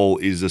football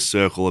is a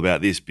circle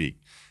about this big.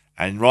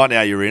 And right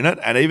now you're in it.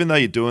 And even though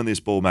you're doing this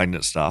ball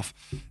magnet stuff,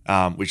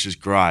 which is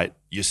great,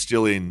 you're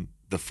still in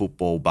the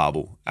football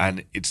bubble.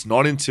 And it's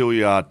not until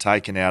you are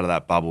taken out of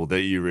that bubble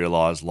that you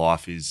realise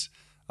life is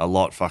a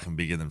lot fucking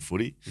bigger than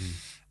footy.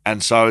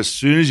 And so as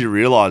soon as you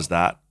realise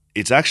that,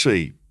 it's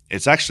actually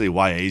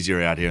way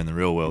easier out here in the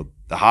real world.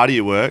 The harder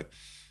you work,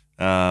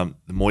 the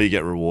more you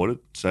get rewarded.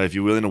 So if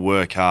you're willing to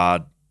work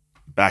hard,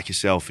 back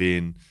yourself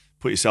in,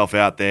 put yourself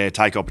out there,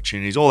 take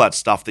opportunities, all that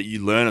stuff that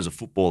you learn as a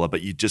footballer,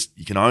 but you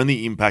can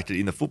only impact it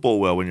in the football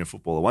world when you're a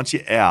footballer. Once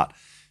you're out,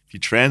 if you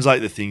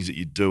translate the things that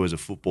you do as a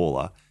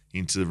footballer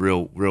into the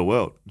real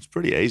world, it's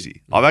pretty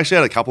easy. I've actually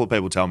had a couple of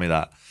people tell me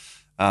that,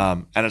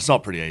 and it's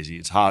not pretty easy.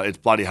 It's hard. It's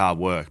bloody hard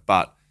work,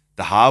 but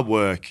the hard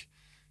work,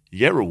 you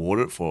get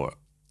rewarded for it.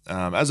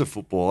 As a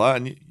footballer,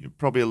 and you're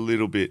probably a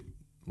little bit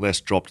less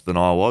dropped than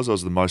I was. I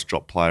was the most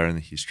dropped player in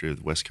the history of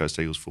the West Coast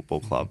Eagles Football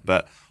Club,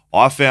 but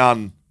I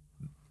found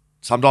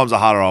sometimes the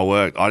harder I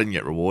worked, I didn't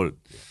get rewarded.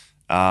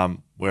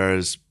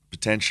 Whereas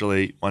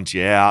potentially once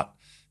you're out,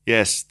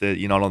 yes,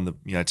 you're not on the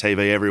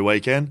TV every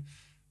weekend,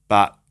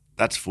 but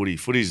that's footy.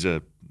 Footy's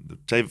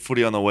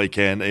footy on the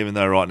weekend, even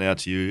though right now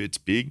to you it's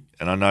big,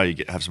 and I know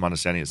you have some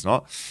understanding it's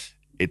not.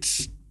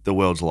 The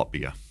world's a lot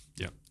bigger.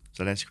 Yeah. Does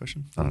that answer your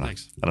question? I don't know.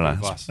 Thanks. I don't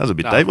know. That was a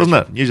bit deep,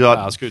 wasn't it? Usually,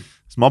 that was good.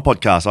 It's my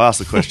podcast. I ask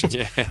the questions.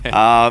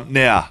 Yeah.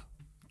 Now,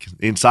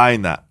 in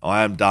saying that,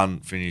 I am done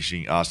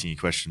finishing asking you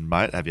questions,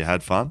 mate. Have you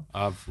had fun?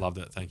 I've loved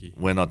it. Thank you.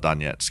 We're not done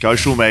yet.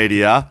 Social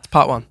media. It's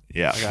part one.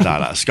 Yeah. Okay.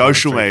 No.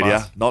 Social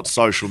media, not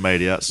social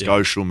media.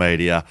 Social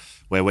media,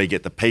 where we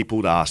get the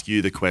people to ask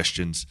you the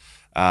questions.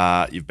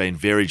 You've been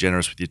very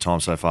generous with your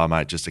time so far,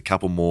 mate. Just a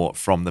couple more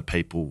from the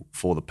people,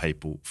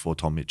 for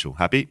Tom Mitchell.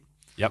 Happy?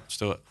 Yep, let's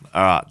do it.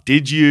 All right.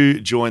 Did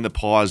you join the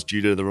Pies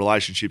due to the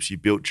relationships you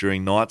built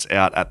during nights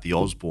out at the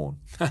Osborne?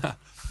 That's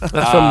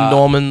from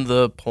Norman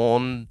the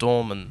Pawn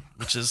Dorman,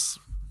 which is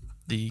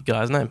the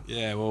guy's name.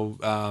 Yeah, well,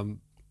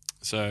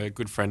 so a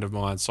good friend of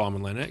mine,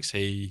 Simon Lennox,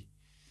 he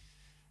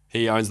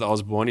owns the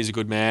Osborne. He's a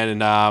good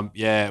man, and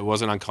it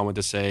wasn't uncommon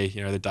to see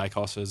the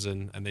Dacosses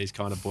and these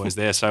kind of boys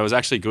there. So it was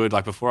actually good.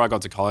 Before I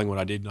got to Collingwood,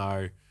 I did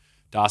know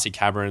Darcy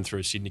Cameron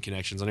through Sydney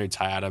connections. I knew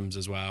Tay Adams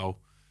as well,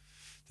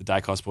 the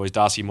Dacos boys.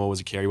 Darcy Moore was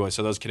a Kerry boy,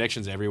 so there was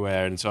connections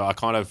everywhere. And so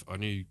I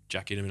knew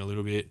Jack Inman a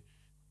little bit.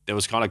 There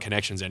was kind of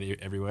connections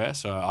everywhere,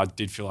 so I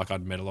did feel like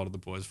I'd met a lot of the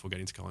boys before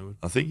getting to Collingwood.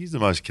 I think he's the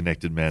most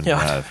connected man in the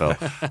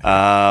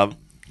AFL.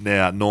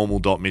 Now,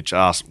 normal.mitch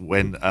asked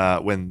when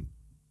am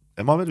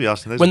I meant to be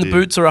asking these? When the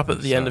boots are up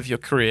at the end of your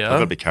career, I've got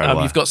to be carried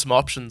away. you've got some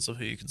options of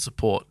who you can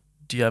support.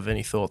 Do you have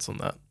any thoughts on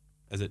that?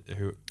 Is it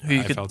who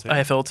you AFL could team?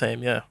 AFL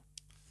team, yeah.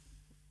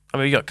 I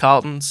mean, you got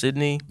Carlton,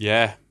 Sydney.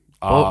 Yeah.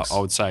 Hawks. I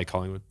would say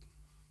Collingwood.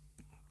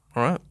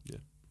 All right. Yeah.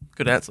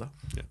 Good answer.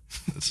 Yeah.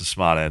 It's a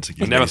smart answer.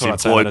 I never thought I'd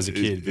say that as a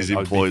kid. He's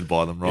employed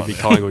by them, right? It'd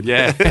be Collingwood,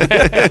 yeah.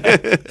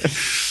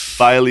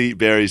 Bailey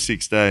Berry,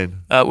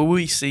 16. Will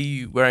we see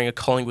you wearing a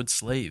Collingwood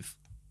sleeve?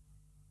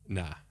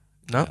 Nah.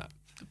 No?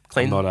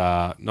 Clean?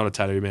 I'm not a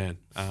tattoo man.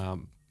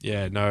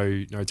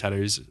 No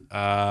tattoos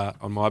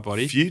on my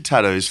body. A few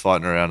tattoos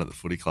floating around at the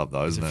footy club,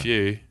 though, isn't There's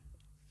there? a few.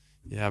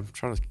 Yeah, I'm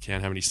trying to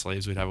count how many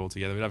sleeves we'd have all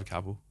together. We'd have a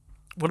couple.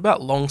 What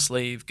about long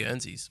sleeve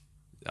Guernseys?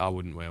 I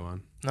wouldn't wear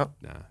one. No?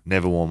 Nah.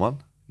 Never worn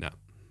one? No.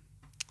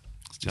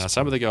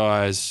 Some of the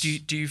guys...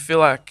 Do you feel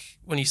like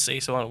when you see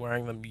someone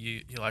wearing them,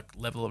 your like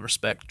level of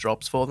respect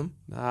drops for them?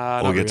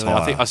 Nah, Or not gets really.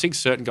 higher? I think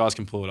certain guys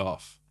can pull it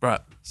off.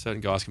 Right.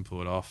 Certain guys can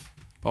pull it off.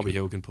 Bobby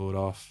Hill can pull it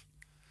off.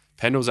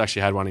 Pendle's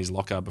actually had one in his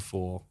locker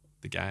before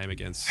the game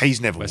against He's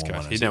never West worn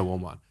Coast. one, He's has never he?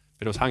 worn one.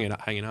 But it was hanging up.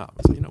 I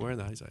was like, you're not wearing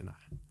that? He's like, no.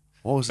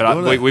 What was he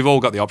But doing? we've all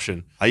got the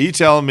option. Are you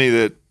telling me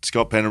that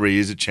Scott Pendlebury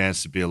is a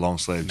chance to be a long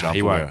sleeve jumper?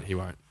 He wearer? won't. He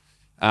won't.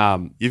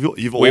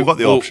 You've all got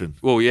the option.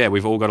 Well, yeah,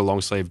 we've all got a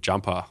long sleeve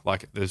jumper.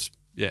 Like That's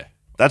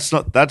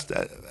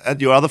at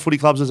your other footy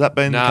clubs. Has that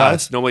been the case?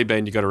 it's normally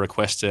been you got to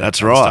request it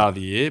That's at right. the start of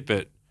the year,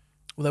 but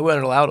Well, they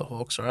weren't allowed at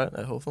Hawks, right?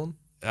 At Hawthorn?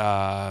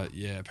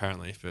 yeah,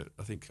 apparently. But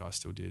I think guys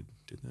still didn't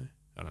they?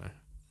 I don't know.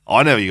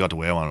 I never got to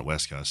wear one at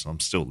West Coast. I'm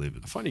still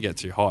livid. I find you get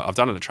too hot. I've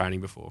done it at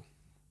training before.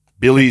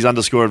 Billy's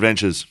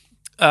 _adventures.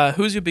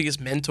 Who's your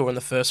biggest mentor in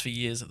the first few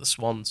years at the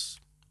Swans?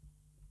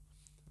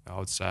 I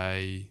would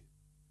say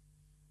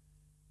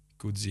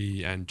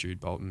Goodsy and Jude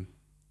Bolton.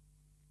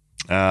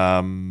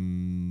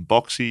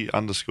 Boxy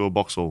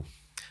 _Boxall.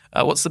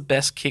 What's the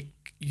best kick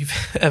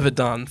you've ever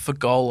done for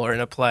goal or in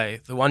a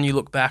play? The one you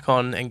look back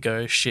on and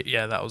go, shit,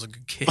 yeah, that was a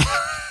good kick.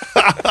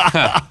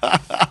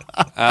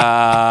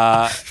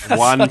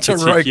 One such a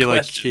rogue particular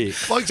question. kick.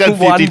 Bloke's had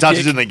 50 One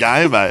touches kick. in the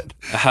game, mate.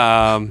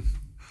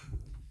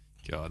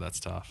 God, that's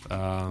tough.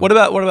 What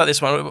about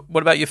this one?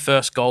 What about your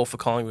first goal for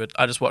Collingwood?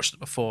 I just watched it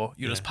before.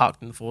 You just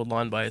parked in the forward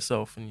line by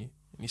yourself and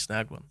you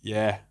snagged one.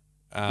 Yeah.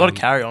 A lot of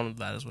carry on with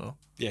that as well.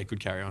 Yeah, good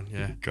carry on.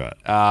 Yeah. Great.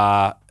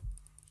 I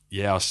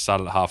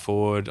started at half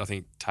forward. I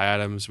think Tay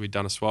Adams, we'd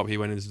done a swap. He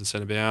went into the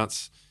centre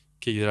bounce,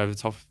 kicked it over the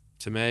top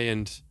to me,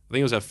 and I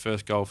think it was our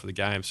first goal for the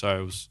game.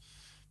 So it was,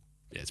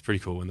 it's pretty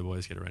cool when the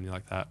boys get around you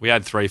like that. We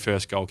had 3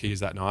 first goal kickers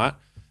that night.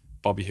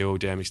 Bobby Hill,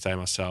 Dan McStay,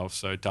 myself.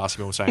 So Darcy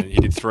Mill was saying he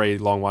did 3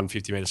 long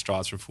 150-metre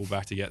strides from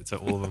fullback to get to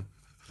all of them.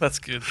 That's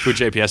good. Good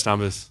GPS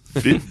numbers.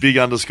 Big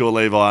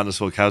 _Levi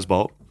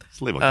 _Casbolt.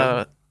 It's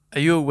Levi. Are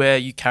you aware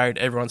you carried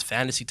everyone's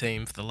fantasy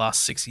team for the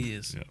last 6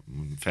 years? Yeah,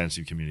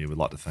 fantasy community would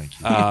like to thank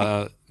you.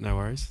 No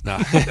worries. No.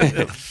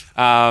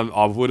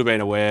 I would have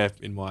been aware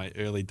in my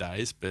early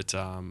days, but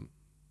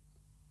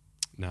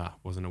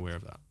wasn't aware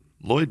of that.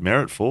 Lloyd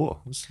Merritt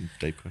 4. That's a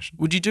deep question.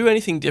 Would you do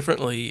anything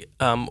differently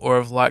or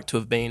have liked to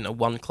have been a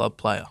one-club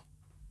player?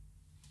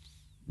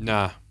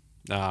 Nah.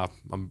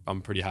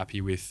 I'm pretty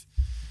happy with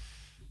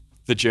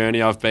the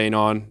journey I've been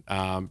on.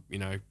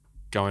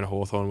 Going to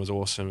Hawthorn was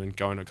awesome and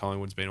going to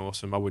Collingwood's been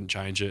awesome. I wouldn't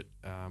change it.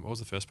 What was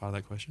the first part of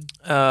that question?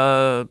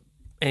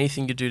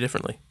 Anything you'd do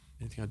differently?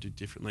 Anything I'd do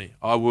differently?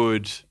 I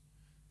would,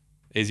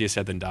 easier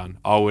said than done.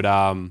 I would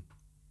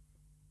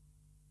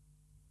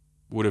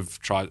have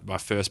tried, my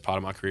first part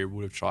of my career,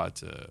 would have tried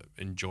to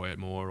enjoy it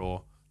more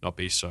or not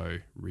be so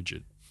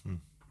rigid.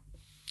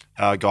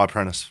 Guy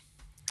Prentice.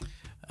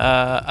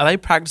 Are they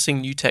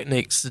practicing new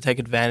techniques to take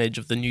advantage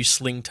of the new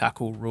sling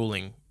tackle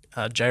ruling?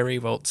 Jay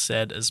Revolt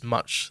said as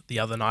much the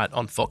other night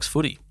on Fox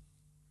Footy.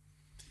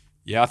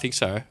 Yeah, I think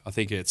so. I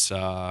think it's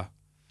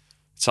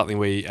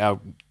something our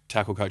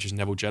tackle coach is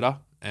Neville Jetta,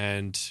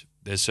 and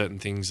there's certain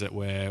things that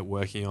we're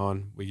working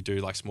on. We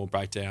do like small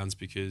breakdowns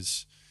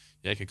because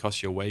it could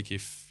cost you a week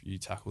if you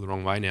tackle the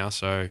wrong way now.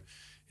 So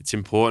it's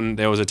important.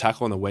 There was a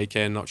tackle on the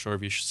weekend. Not sure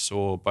if you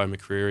saw Bo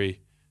McCreary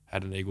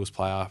had an Eagles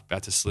player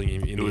about to sling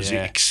him in It was the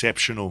air.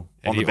 exceptional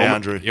And on the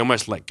boundary. He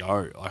almost let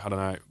go. Like, I don't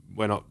know.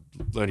 We're not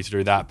learning to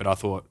do that, but I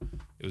thought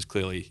it was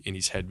clearly in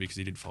his head because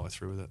he did follow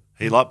through with it.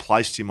 He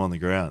placed him on the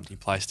ground. He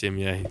placed him,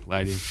 he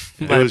laid him.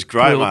 It was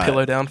great, Put a little mate.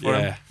 pillow down for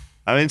him.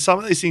 I mean, some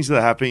of these things that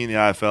are happening in the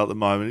AFL at the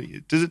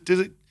moment, does it?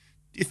 Do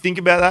you think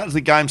about that? Is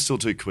the game still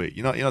too quick?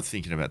 You're not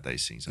thinking about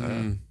these things.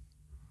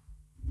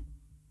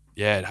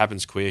 Yeah, it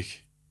happens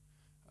quick.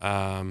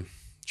 Trying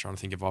to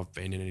think if I've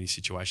been in any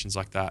situations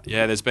like that.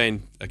 Yeah, there's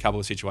been a couple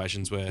of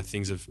situations where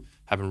things have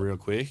happened real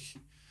quick.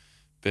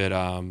 But,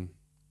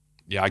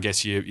 I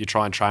guess you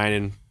try and train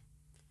and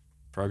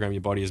program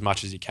your body as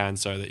much as you can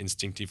so that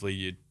instinctively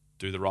you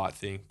do the right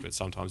thing, but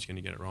sometimes you're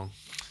going to get it wrong.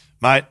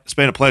 Mate, it's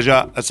been a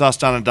pleasure. It's us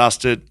done and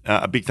dusted.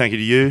 A big thank you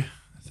to you.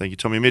 Thank you,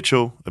 Tommy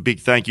Mitchell. A big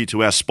thank you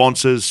to our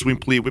sponsors,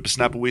 Swimply,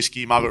 Whippersnapper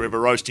Whiskey, Margaret River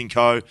Roasting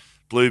Co.,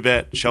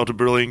 Bluebet, Shelter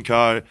Brewing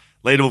Co.,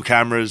 Leadable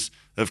Cameras,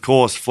 of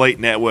course, Fleet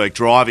Network,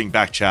 driving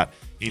BackChat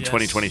in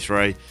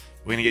 2023.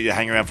 We're going to get you to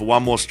hang around for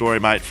one more story,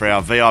 mate, for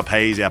our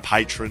VIPs, our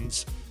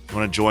patrons. If you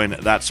want to join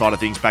that side of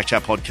things,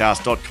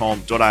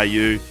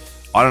 backchatpodcast.com.au.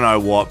 I don't know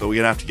what, but we're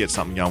going to have to get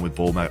something going with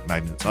ball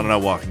magnets. I don't know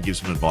what I can give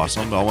some advice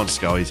on, but I want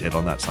Scully's head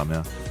on that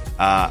somehow.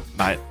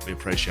 Mate, we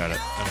appreciate it.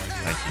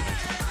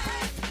 Thank you.